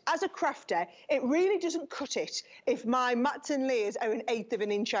perfect, as a crafter, it really doesn't cut it if my mats and layers are 1/8 of an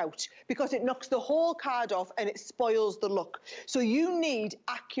inch out, because it knocks the whole card off and it spoils the look. So you need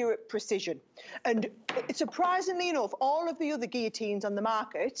accurate precision. And surprisingly enough, all of the other guillotines on the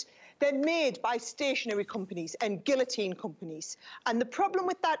market, they're made by stationery companies and guillotine companies. And the problem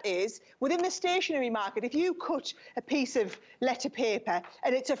with that is, within the stationery market, if you cut a piece of letter paper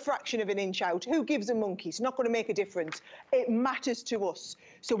and it's a fraction of an inch out, who gives a monkey? It's not going to make a difference. It matters to us.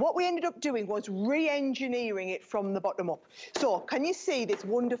 So what we ended up doing was re-engineering it from the bottom up. So can you see this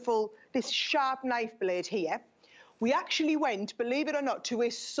wonderful, this sharp knife blade here? We actually went, believe it or not, to a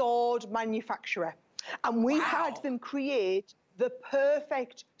sword manufacturer. And we had them create the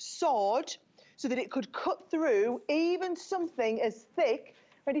perfect sword so that it could cut through even something as thick,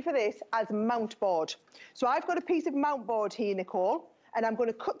 ready for this, as mount board. So I've got a piece of mount board here, Nicole, and I'm going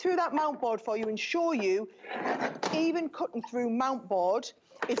to cut through that mount board for you and show you even cutting through mount board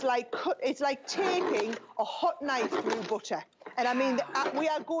is like taking a hot knife through butter. And I mean, we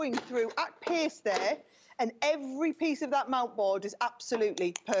are going through at pace there, and every piece of that mount board is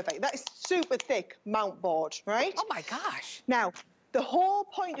absolutely perfect. That is super thick mount board, right? Oh my gosh. Now, the whole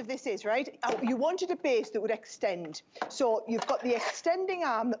point of this is, right, you wanted a base that would extend. So you've got the extending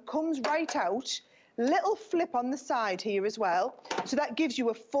arm that comes right out, little flip on the side here as well. So that gives you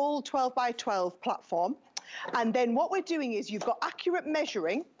a full 12 by 12 platform. And then what we're doing is you've got accurate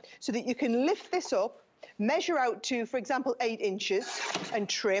measuring so that you can lift this up, measure out to, for example, 8 inches and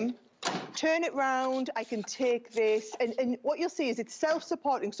trim. Turn it round, I can take this, and what you'll see is it's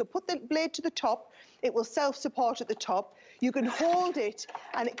self-supporting. So put the blade to the top, it will self-support at the top. You can hold it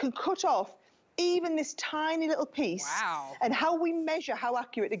and it can cut off even this tiny little piece. Wow. And how we measure how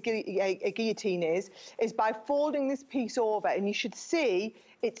accurate a guillotine is by folding this piece over, and you should see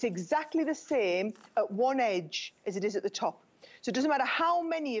it's exactly the same at one edge as it is at the top. So it doesn't matter how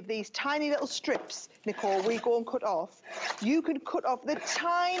many of these tiny little strips, Nicole, we go and cut off. You can cut off the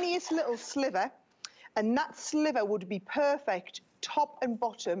tiniest little sliver, and that sliver would be perfect top and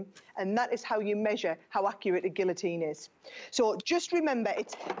bottom, and that is how you measure how accurate a guillotine is. So just remember,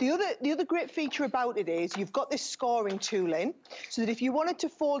 it's the other great feature about it is you've got this scoring tool in, so that if you wanted to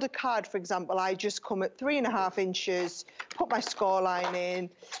fold a card, for example, I just come at 3.5 inches, put my score line in,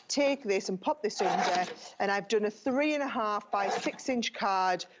 take this and pop this under, and I've done a 3.5 by 6 inch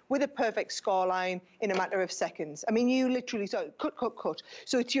card with a perfect score line in a matter of seconds. I mean, you literally cut.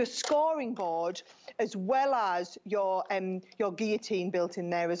 So it's your scoring board as well as your guillotine guillotine built in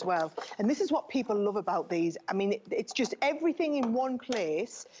there as well. And this is what people love about these. I mean, it's just everything in one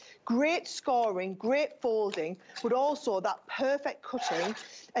place. Great scoring, great folding, but also that perfect cutting.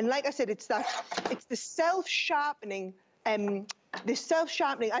 And like I said, it's the self-sharpening,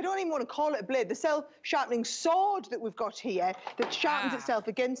 I don't even want to call it a blade, the self-sharpening sword that we've got here that sharpens itself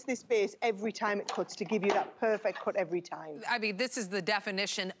against this base every time it cuts to give you that perfect cut every time. I mean, this is the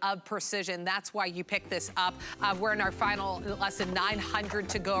definition of precision. That's why you pick this up. We're in our final less than 900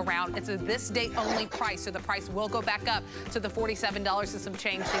 to go around. It's a this date only price, so the price will go back up to the $47 and some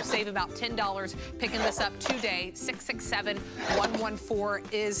change. So save about $10 picking this up today.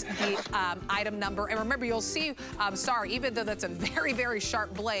 667-114 is the item number. And remember, you'll see, sorry, even though that's a very, very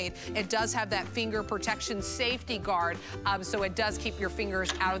sharp blade, it does have that finger protection safety guard, so it does keep your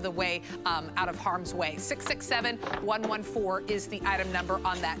fingers out of the way, out of harm's way. 667-114 is the item number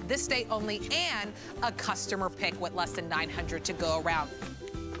on that. This day only, and a customer pick with less than 900 to go around.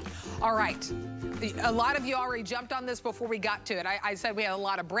 All right. A lot of you already jumped on this before we got to it. I said we had a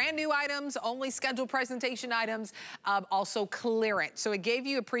lot of brand new items, only scheduled presentation items, also clearance. So it gave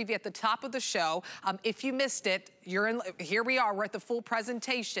you a preview at the top of the show. If you missed it, here we are, we're at the full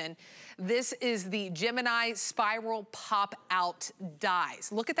presentation. This is the Gemini Spiral Pop Out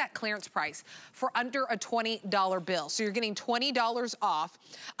Dies. Look at that clearance price for under a $20 bill. So you're getting $20 off,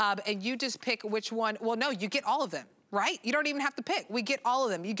 and you just pick which one. Well, no, you get all of them. Right? You don't even have to pick. We get all of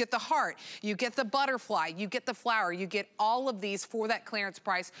them. You get the heart, you get the butterfly, you get the flower, you get all of these for that clearance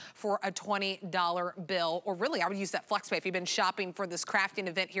price for a $20 bill. Or really, I would use that FlexPay if you've been shopping for this crafting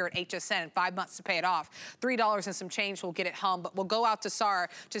event here at HSN, 5 months to pay it off. $3 and some change will get it home, but we'll go out to Sarah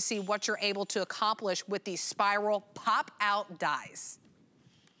to see what you're able to accomplish with these Spiral Pop Out Dies.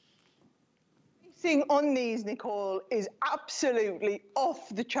 On these, Nicole, is absolutely off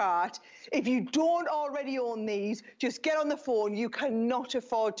the chart. If you don't already own these, just get on the phone. You cannot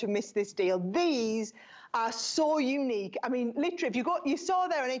afford to miss this deal. These are so unique. I mean, literally, if you saw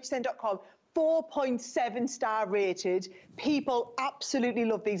there on hsn.com, 4.7 star rated. People absolutely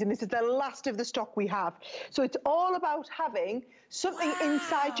love these, and this is the last of the stock we have. So it's all about having something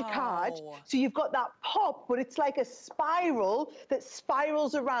inside your card. So you've got that pop, but it's like a spiral that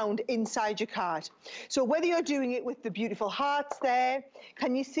spirals around inside your card. So whether you're doing it with the beautiful hearts there,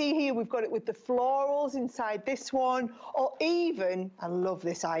 can you see here, we've got it with the florals inside this one, or even, I love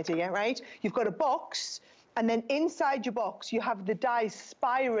this idea, right? You've got a box, and then inside your box, you have the dies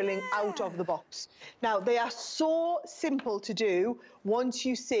spiraling out of the box. Now, they are so simple to do once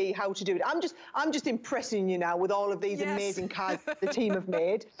you see how to do it. I'm just impressing you now with all of these amazing cards the team have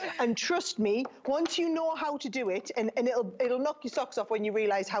made. And trust me, once you know how to do it, and it'll knock your socks off when you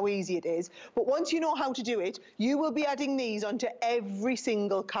realize how easy it is, but once you know how to do it, you will be adding these onto every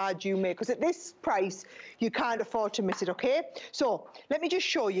single card you make, because at this price, you can't afford to miss it, okay? So let me just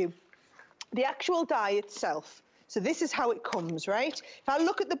show you the actual die itself. So this is how it comes, right? If I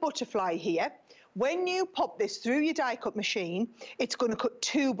look at the butterfly here, when you pop this through your die cut machine, it's going to cut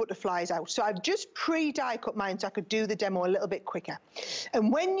 2 butterflies out. So I've just pre-die cut mine so I could do the demo a little bit quicker. And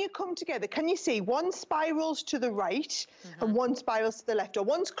when you come together, can you see one spirals to the right and one spirals to the left, or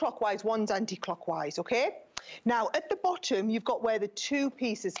one's clockwise, one's anti-clockwise, okay? Now at the bottom, you've got where the 2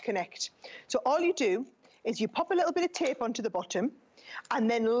 pieces connect. So all you do is you pop a little bit of tape onto the bottom,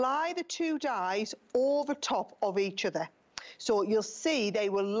 and then lie the 2 dies over top of each other. So you'll see they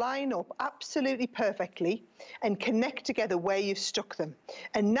will line up absolutely perfectly and connect together where you've stuck them.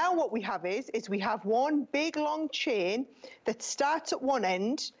 And now what we have is we have one big long chain that starts at one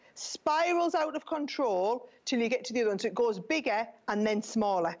end, spirals out of control till you get to the other one. So it goes bigger and then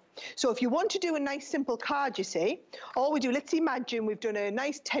smaller. So if you want to do a nice simple card, you see, all we do, let's imagine we've done a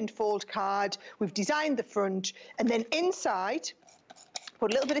nice 10-fold card, we've designed the front, and then inside, put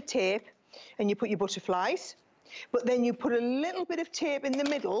a little bit of tape and you put your butterflies, but then you put a little bit of tape in the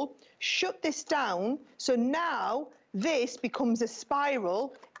middle, shut this down, so now this becomes a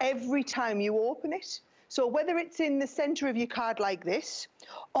spiral every time you open it. So whether it's in the center of your card like this,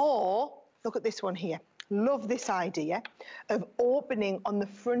 or look at this one here. Love this idea of opening on the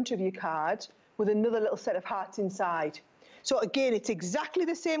front of your card with another little set of hearts inside. So again, it's exactly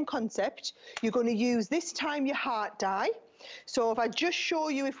the same concept. You're going to use this time your heart die. So if I just show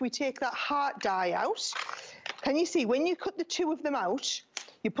you, if we take that heart die out, can you see when you cut the 2 of them out,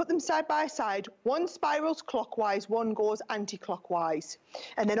 you put them side by side, one spirals clockwise, one goes anti-clockwise.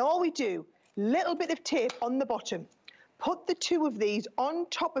 And then all we do, little bit of tape on the bottom, put the 2 of these on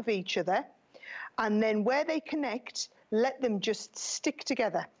top of each other, and then where they connect, let them just stick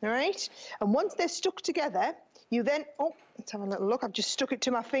together, all right? And once they're stuck together, you then, oh, let's have a little look, I've just stuck it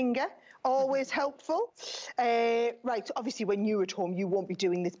to my finger. Always helpful. Right, so obviously when you're at home, you won't be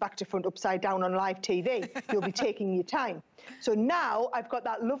doing this back to front, upside down on live TV. You'll be taking your time. So now I've got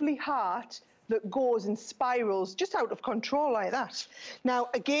that lovely heart that goes and spirals just out of control like that. Now,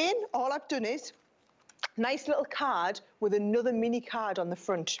 again, all I've done is nice little card with another mini card on the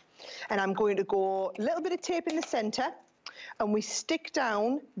front. And I'm going to go a little bit of tape in the center, and we stick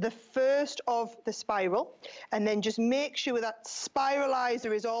down the first of the spiral, and then just make sure that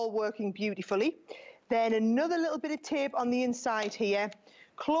spiralizer is all working beautifully. Then another little bit of tape on the inside here,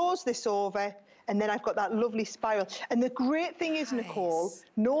 close this over, and then I've got that lovely spiral. And the great thing is, Nicole,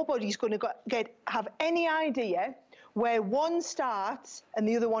 nobody's going to have any idea where one starts and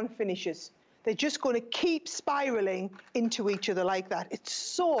the other one finishes. They're just going to keep spiraling into each other like that. It's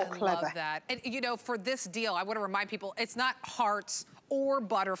so clever. I love that. And you know, for this deal, I want to remind people, it's not hearts or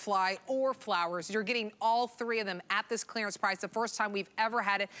butterfly or flowers. You're getting all three of them at this clearance price. The first time we've ever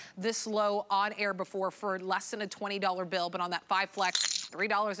had it this low on air before for less than a $20 bill, but on that 5 flex,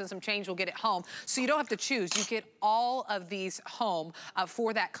 $3 and some change will get it home. So you don't have to choose. You get all of these home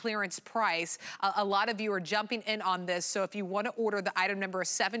for that clearance price. A lot of you are jumping in on this. So if you want to order, the item number is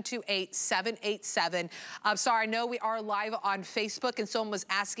 728787. Sorry, I know we are live on Facebook, and someone was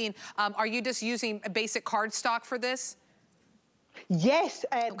asking, are you just using a basic cardstock for this? Yes,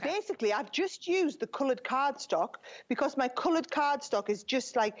 basically I've just used the coloured cardstock because my coloured cardstock is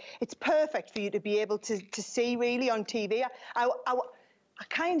just like, it's perfect for you to be able to see really on TV. I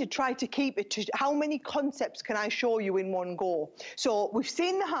kind of try to keep it to how many concepts can I show you in one go. So we've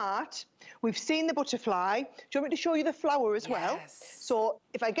seen the heart, we've seen the butterfly. Do you want me to show you the flower as well? So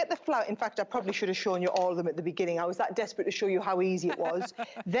if I get the flower, in fact, I probably should have shown you all of them at the beginning. I was that desperate to show you how easy it was.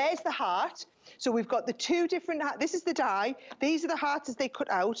 There's the heart. So we've got the two different, this is the die. These are the hearts as they cut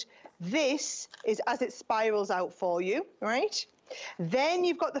out. This is as it spirals out for you, right? Then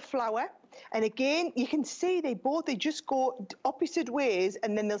you've got the flower. And again, you can see they just go opposite ways,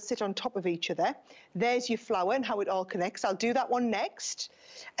 and then they'll sit on top of each other. There's your flower and how it all connects. I'll do that one next.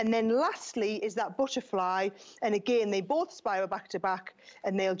 And then lastly is that butterfly. And again, they both spiral back to back,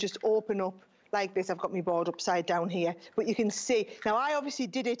 and they'll just open up like this. I've got my board upside down here, but you can see. Now, I obviously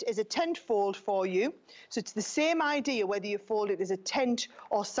did it as a tent fold for you. So it's the same idea whether you fold it as a tent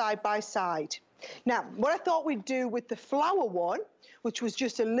or side by side. Now, what I thought we'd do with the flower one, which was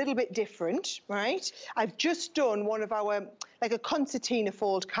just a little bit different, right? I've just done one of our, like a concertina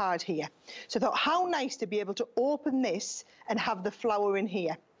fold card here. So I thought, how nice to be able to open this and have the flower in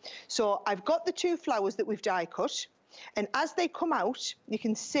here. So I've got the two flowers that we've die cut, and as they come out, you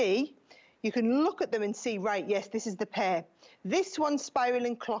can see, you can look at them and see, right, yes, this is the pair. This one's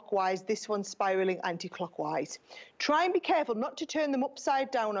spiraling clockwise, this one's spiraling anti-clockwise. Try and be careful not to turn them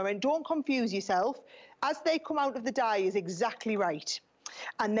upside down, or don't confuse yourself. As they come out of the die is exactly right.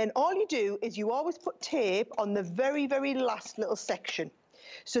 And then all you do is you always put tape on the very, very last little section,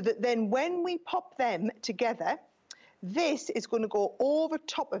 so that then when we pop them together, this is going to go over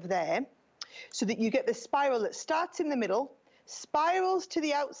top of there, so that you get the spiral that starts in the middle, spirals to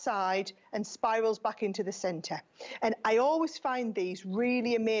the outside, and spirals back into the center. And I always find these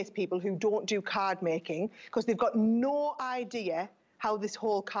really amaze people who don't do card making, because they've got no idea how this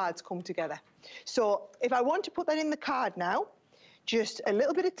whole card's come together. So if I want to put that in the card now, just a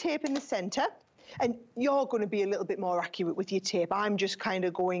little bit of tape in the center, and you're going to be a little bit more accurate with your tape. I'm just kind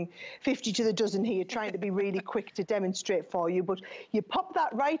of going 50 to the dozen here, trying to be really quick to demonstrate for you. But you pop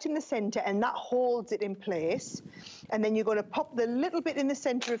that right in the center, and that holds it in place. And then you're going to pop the little bit in the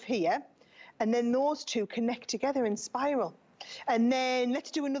center of here, and then those two connect together and spiral. And then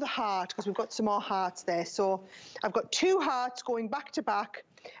let's do another heart, because we've got some more hearts there. So I've got two hearts going back to back.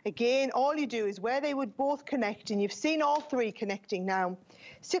 Again, all you do is where they would both connect, and you've seen all three connecting now,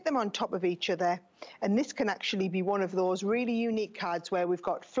 sit them on top of each other. And this can actually be one of those really unique cards where we've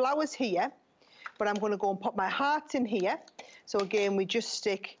got flowers here, but I'm going to go and pop my hearts in here. So again, we just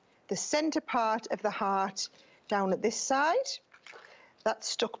stick the center part of the heart down at this side. That's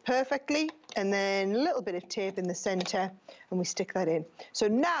stuck perfectly, and then a little bit of tape in the center, and we stick that in. So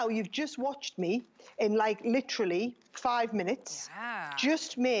now you've just watched me in like literally 5 minutes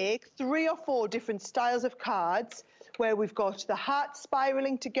just make 3 or 4 different styles of cards, where we've got the heart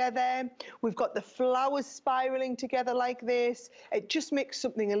spiraling together, we've got the flowers spiraling together like this. It just makes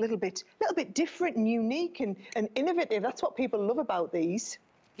something a little bit different and unique and innovative. That's what people love about these.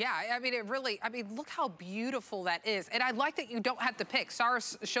 Yeah, I mean, it really, I mean, look how beautiful that is. And I like that you don't have to pick. Sarah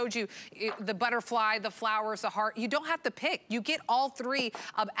showed you the butterfly, the flowers, the heart. You don't have to pick. You get all three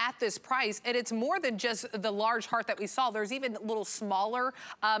at this price. And it's more than just the large heart that we saw. There's even little smaller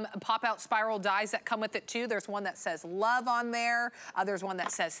pop-out spiral dies that come with it too. There's one that says love on there. There's one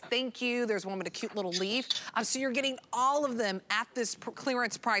that says thank you. There's one with a cute little leaf. So you're getting all of them at this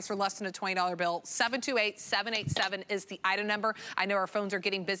clearance price for less than a $20 bill. 728-787 is the item number. I know our phones are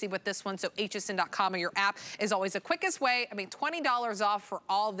getting busy with this one, so hsn.com or your app is always the quickest way. I mean, $20 off for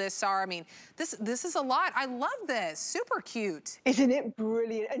all this, Sarah. I mean, this is a lot. I love this. Super cute. Isn't it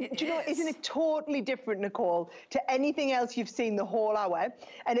brilliant? And do you know, isn't it totally different, Nicole, to anything else you've seen the whole hour?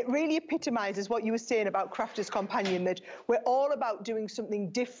 And it really epitomizes what you were saying about Crafter's Companion, that we're all about doing something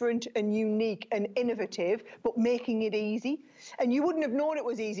different and unique and innovative, but making it easy. And you wouldn't have known it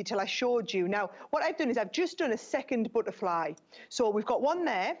was easy till I showed you. Now, what I've done is I've just done a second butterfly. So we've got one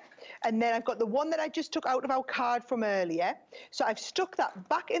there, and then I've got the one that I just took out of our card from earlier. So I've stuck that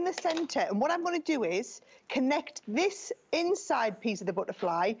back in the center, and what I'm going to do is connect this inside piece of the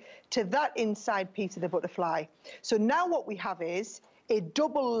butterfly to that inside piece of the butterfly. So now what we have is a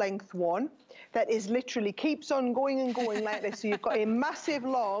double length one that is literally keeps on going and going like this. So you've got a massive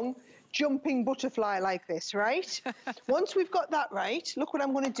long jumping butterfly like this, right? Once we've got that right, look what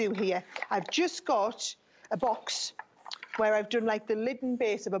I'm going to do here. I've just got a box where I've done like the lid and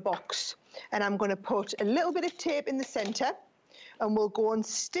base of a box, and I'm going to put a little bit of tape in the center, and we'll go and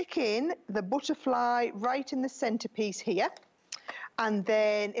stick in the butterfly right in the centerpiece here. And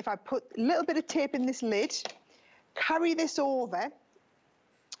then if I put a little bit of tape in this lid, carry this over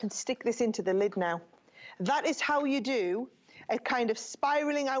and stick this into the lid now. That is how you do a kind of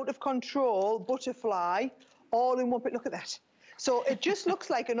spiraling out of control butterfly all in one bit. Look at that. So it just looks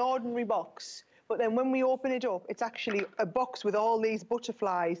like an ordinary box, but then when we open it up, it's actually a box with all these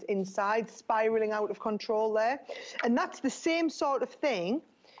butterflies inside spiraling out of control there. And that's the same sort of thing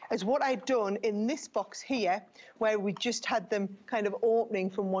as what I'd done in this box here, where we just had them kind of opening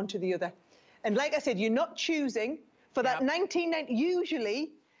from one to the other. And like I said, you're not choosing for that $19.90.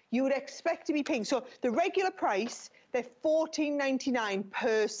 Usually you would expect to be paying. So the regular price, they're $14.99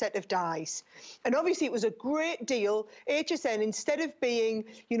 per set of dies. And obviously it was a great deal. HSN, instead of being,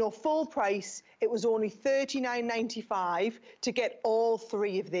 you know, full price, it was only $39.95 to get all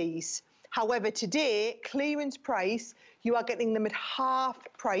three of these. However, today, clearance price, you are getting them at half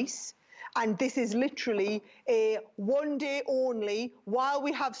price. And this is literally a one day only. While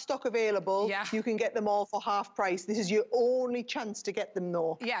we have stock available, you can get them all for half price. This is your only chance to get them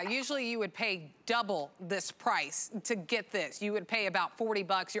though. Yeah, usually you would pay double this price to get this. You would pay about 40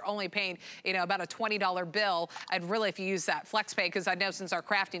 bucks. You're only paying, you know, about a $20 bill. And really, if you use that flex pay, because I know since our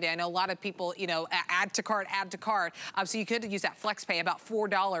crafting day, I know a lot of people, you know, add to cart. So you could use that flex pay, about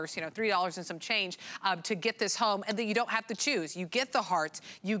 $4, you know, $3 and some change to get this home. And then you don't have to choose. You get the hearts,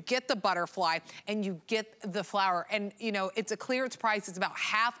 you get the butterfly, and you get the flower. And, you know, it's a clearance price. It's about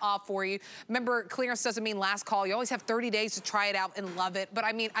half off for you. Remember, clearance doesn't mean last call. You always have 30 days to try it out and love it. But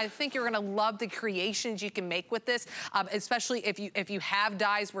I mean, I think you're gonna love the creations you can make with this, especially if you have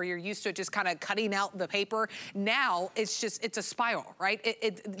dies where you're used to just kind of cutting out the paper. Now it's a spiral, right?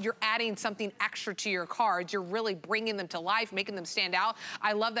 You're adding something extra to your cards. You're really bringing them to life, making them stand out.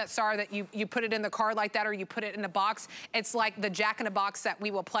 I love that, Sarah, that you put it in the card like that, or you put it in a box. It's like the Jack-in-a-Box that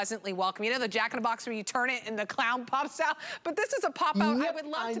we will pleasantly welcome. You know the Jack-in-a-Box where you turn it and the clown pops out? But this is a pop-out I would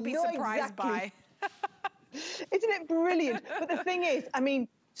love to be surprised by. Isn't it brilliant? But the thing is, I mean,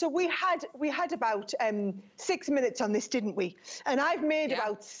 so we had about 6 minutes on this, didn't we? And I've made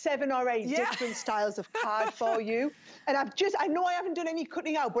about 7 or 8 different styles of card for you. And I know I haven't done any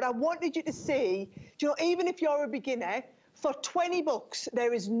cutting out, but I wanted you to see, you know, even if you're a beginner, for 20 bucks,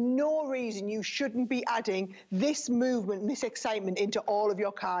 there is no reason you shouldn't be adding this movement and this excitement into all of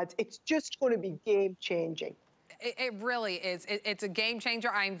your cards. It's just going to be game-changing. It really is. It's a game changer.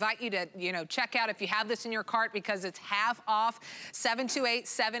 I invite you to, you know, check out if you have this in your cart because it's half off.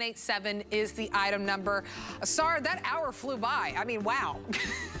 728-787 is the item number. Sarah, that hour flew by. I mean, wow.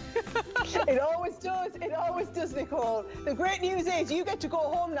 It always does. It always does, Nicole. The great news is you get to go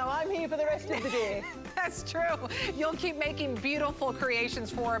home now. I'm here for the rest of the day. That's true. You'll keep making beautiful creations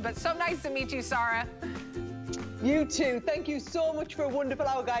for her, but so nice to meet you, Sarah. You too. Thank you so much for a wonderful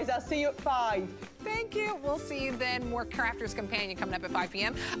hour, guys. I'll see you at 5. Thank you. We'll see you then. More Crafter's Companion coming up at 5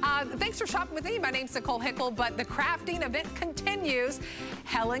 p.m. Thanks for shopping with me. My name's Nicole Hickle, but the crafting event continues.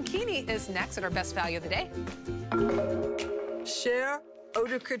 Helen Keeney is next at our best value of the day. Cher Eau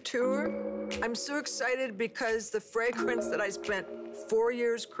de Couture. I'm so excited because the fragrance that I spent 4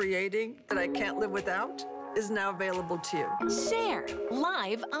 years creating that I can't live without is now available to you. Share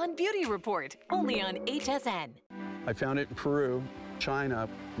live on Beauty Report, only on HSN. I found it in Peru, China,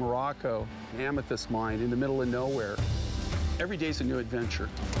 Morocco, an amethyst mine in the middle of nowhere. Every day's a new adventure.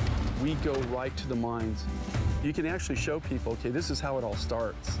 We go right to the mines. You can actually show people, okay, this is how it all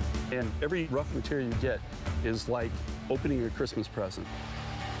starts. And every rough material you get is like opening a Christmas present.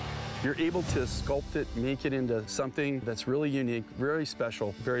 You're able to sculpt it, make it into something that's really unique, very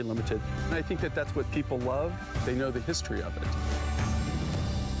special, very limited. And I think that that's what people love. They know the history of it.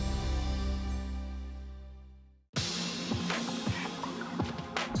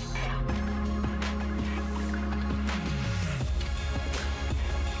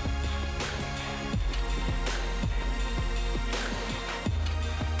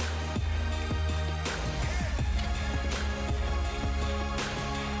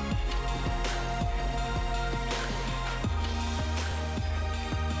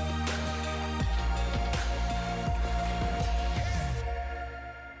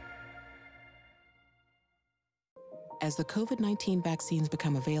 As the COVID-19 vaccines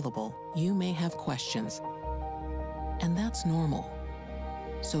become available, you may have questions. And that's normal.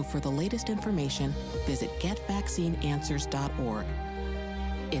 So for the latest information, visit getvaccineanswers.org.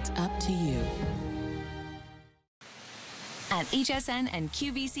 It's up to you. At HSN and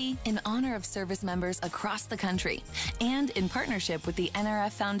QVC, in honor of service members across the country, and in partnership with the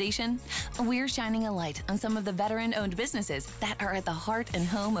NRF Foundation, we're shining a light on some of the veteran-owned businesses that are at the heart and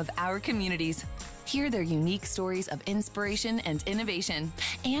home of our communities. Hear their unique stories of inspiration and innovation,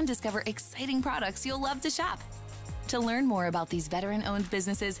 and discover exciting products you'll love to shop. To learn more about these veteran-owned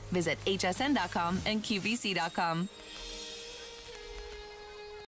businesses, visit hsn.com and qvc.com.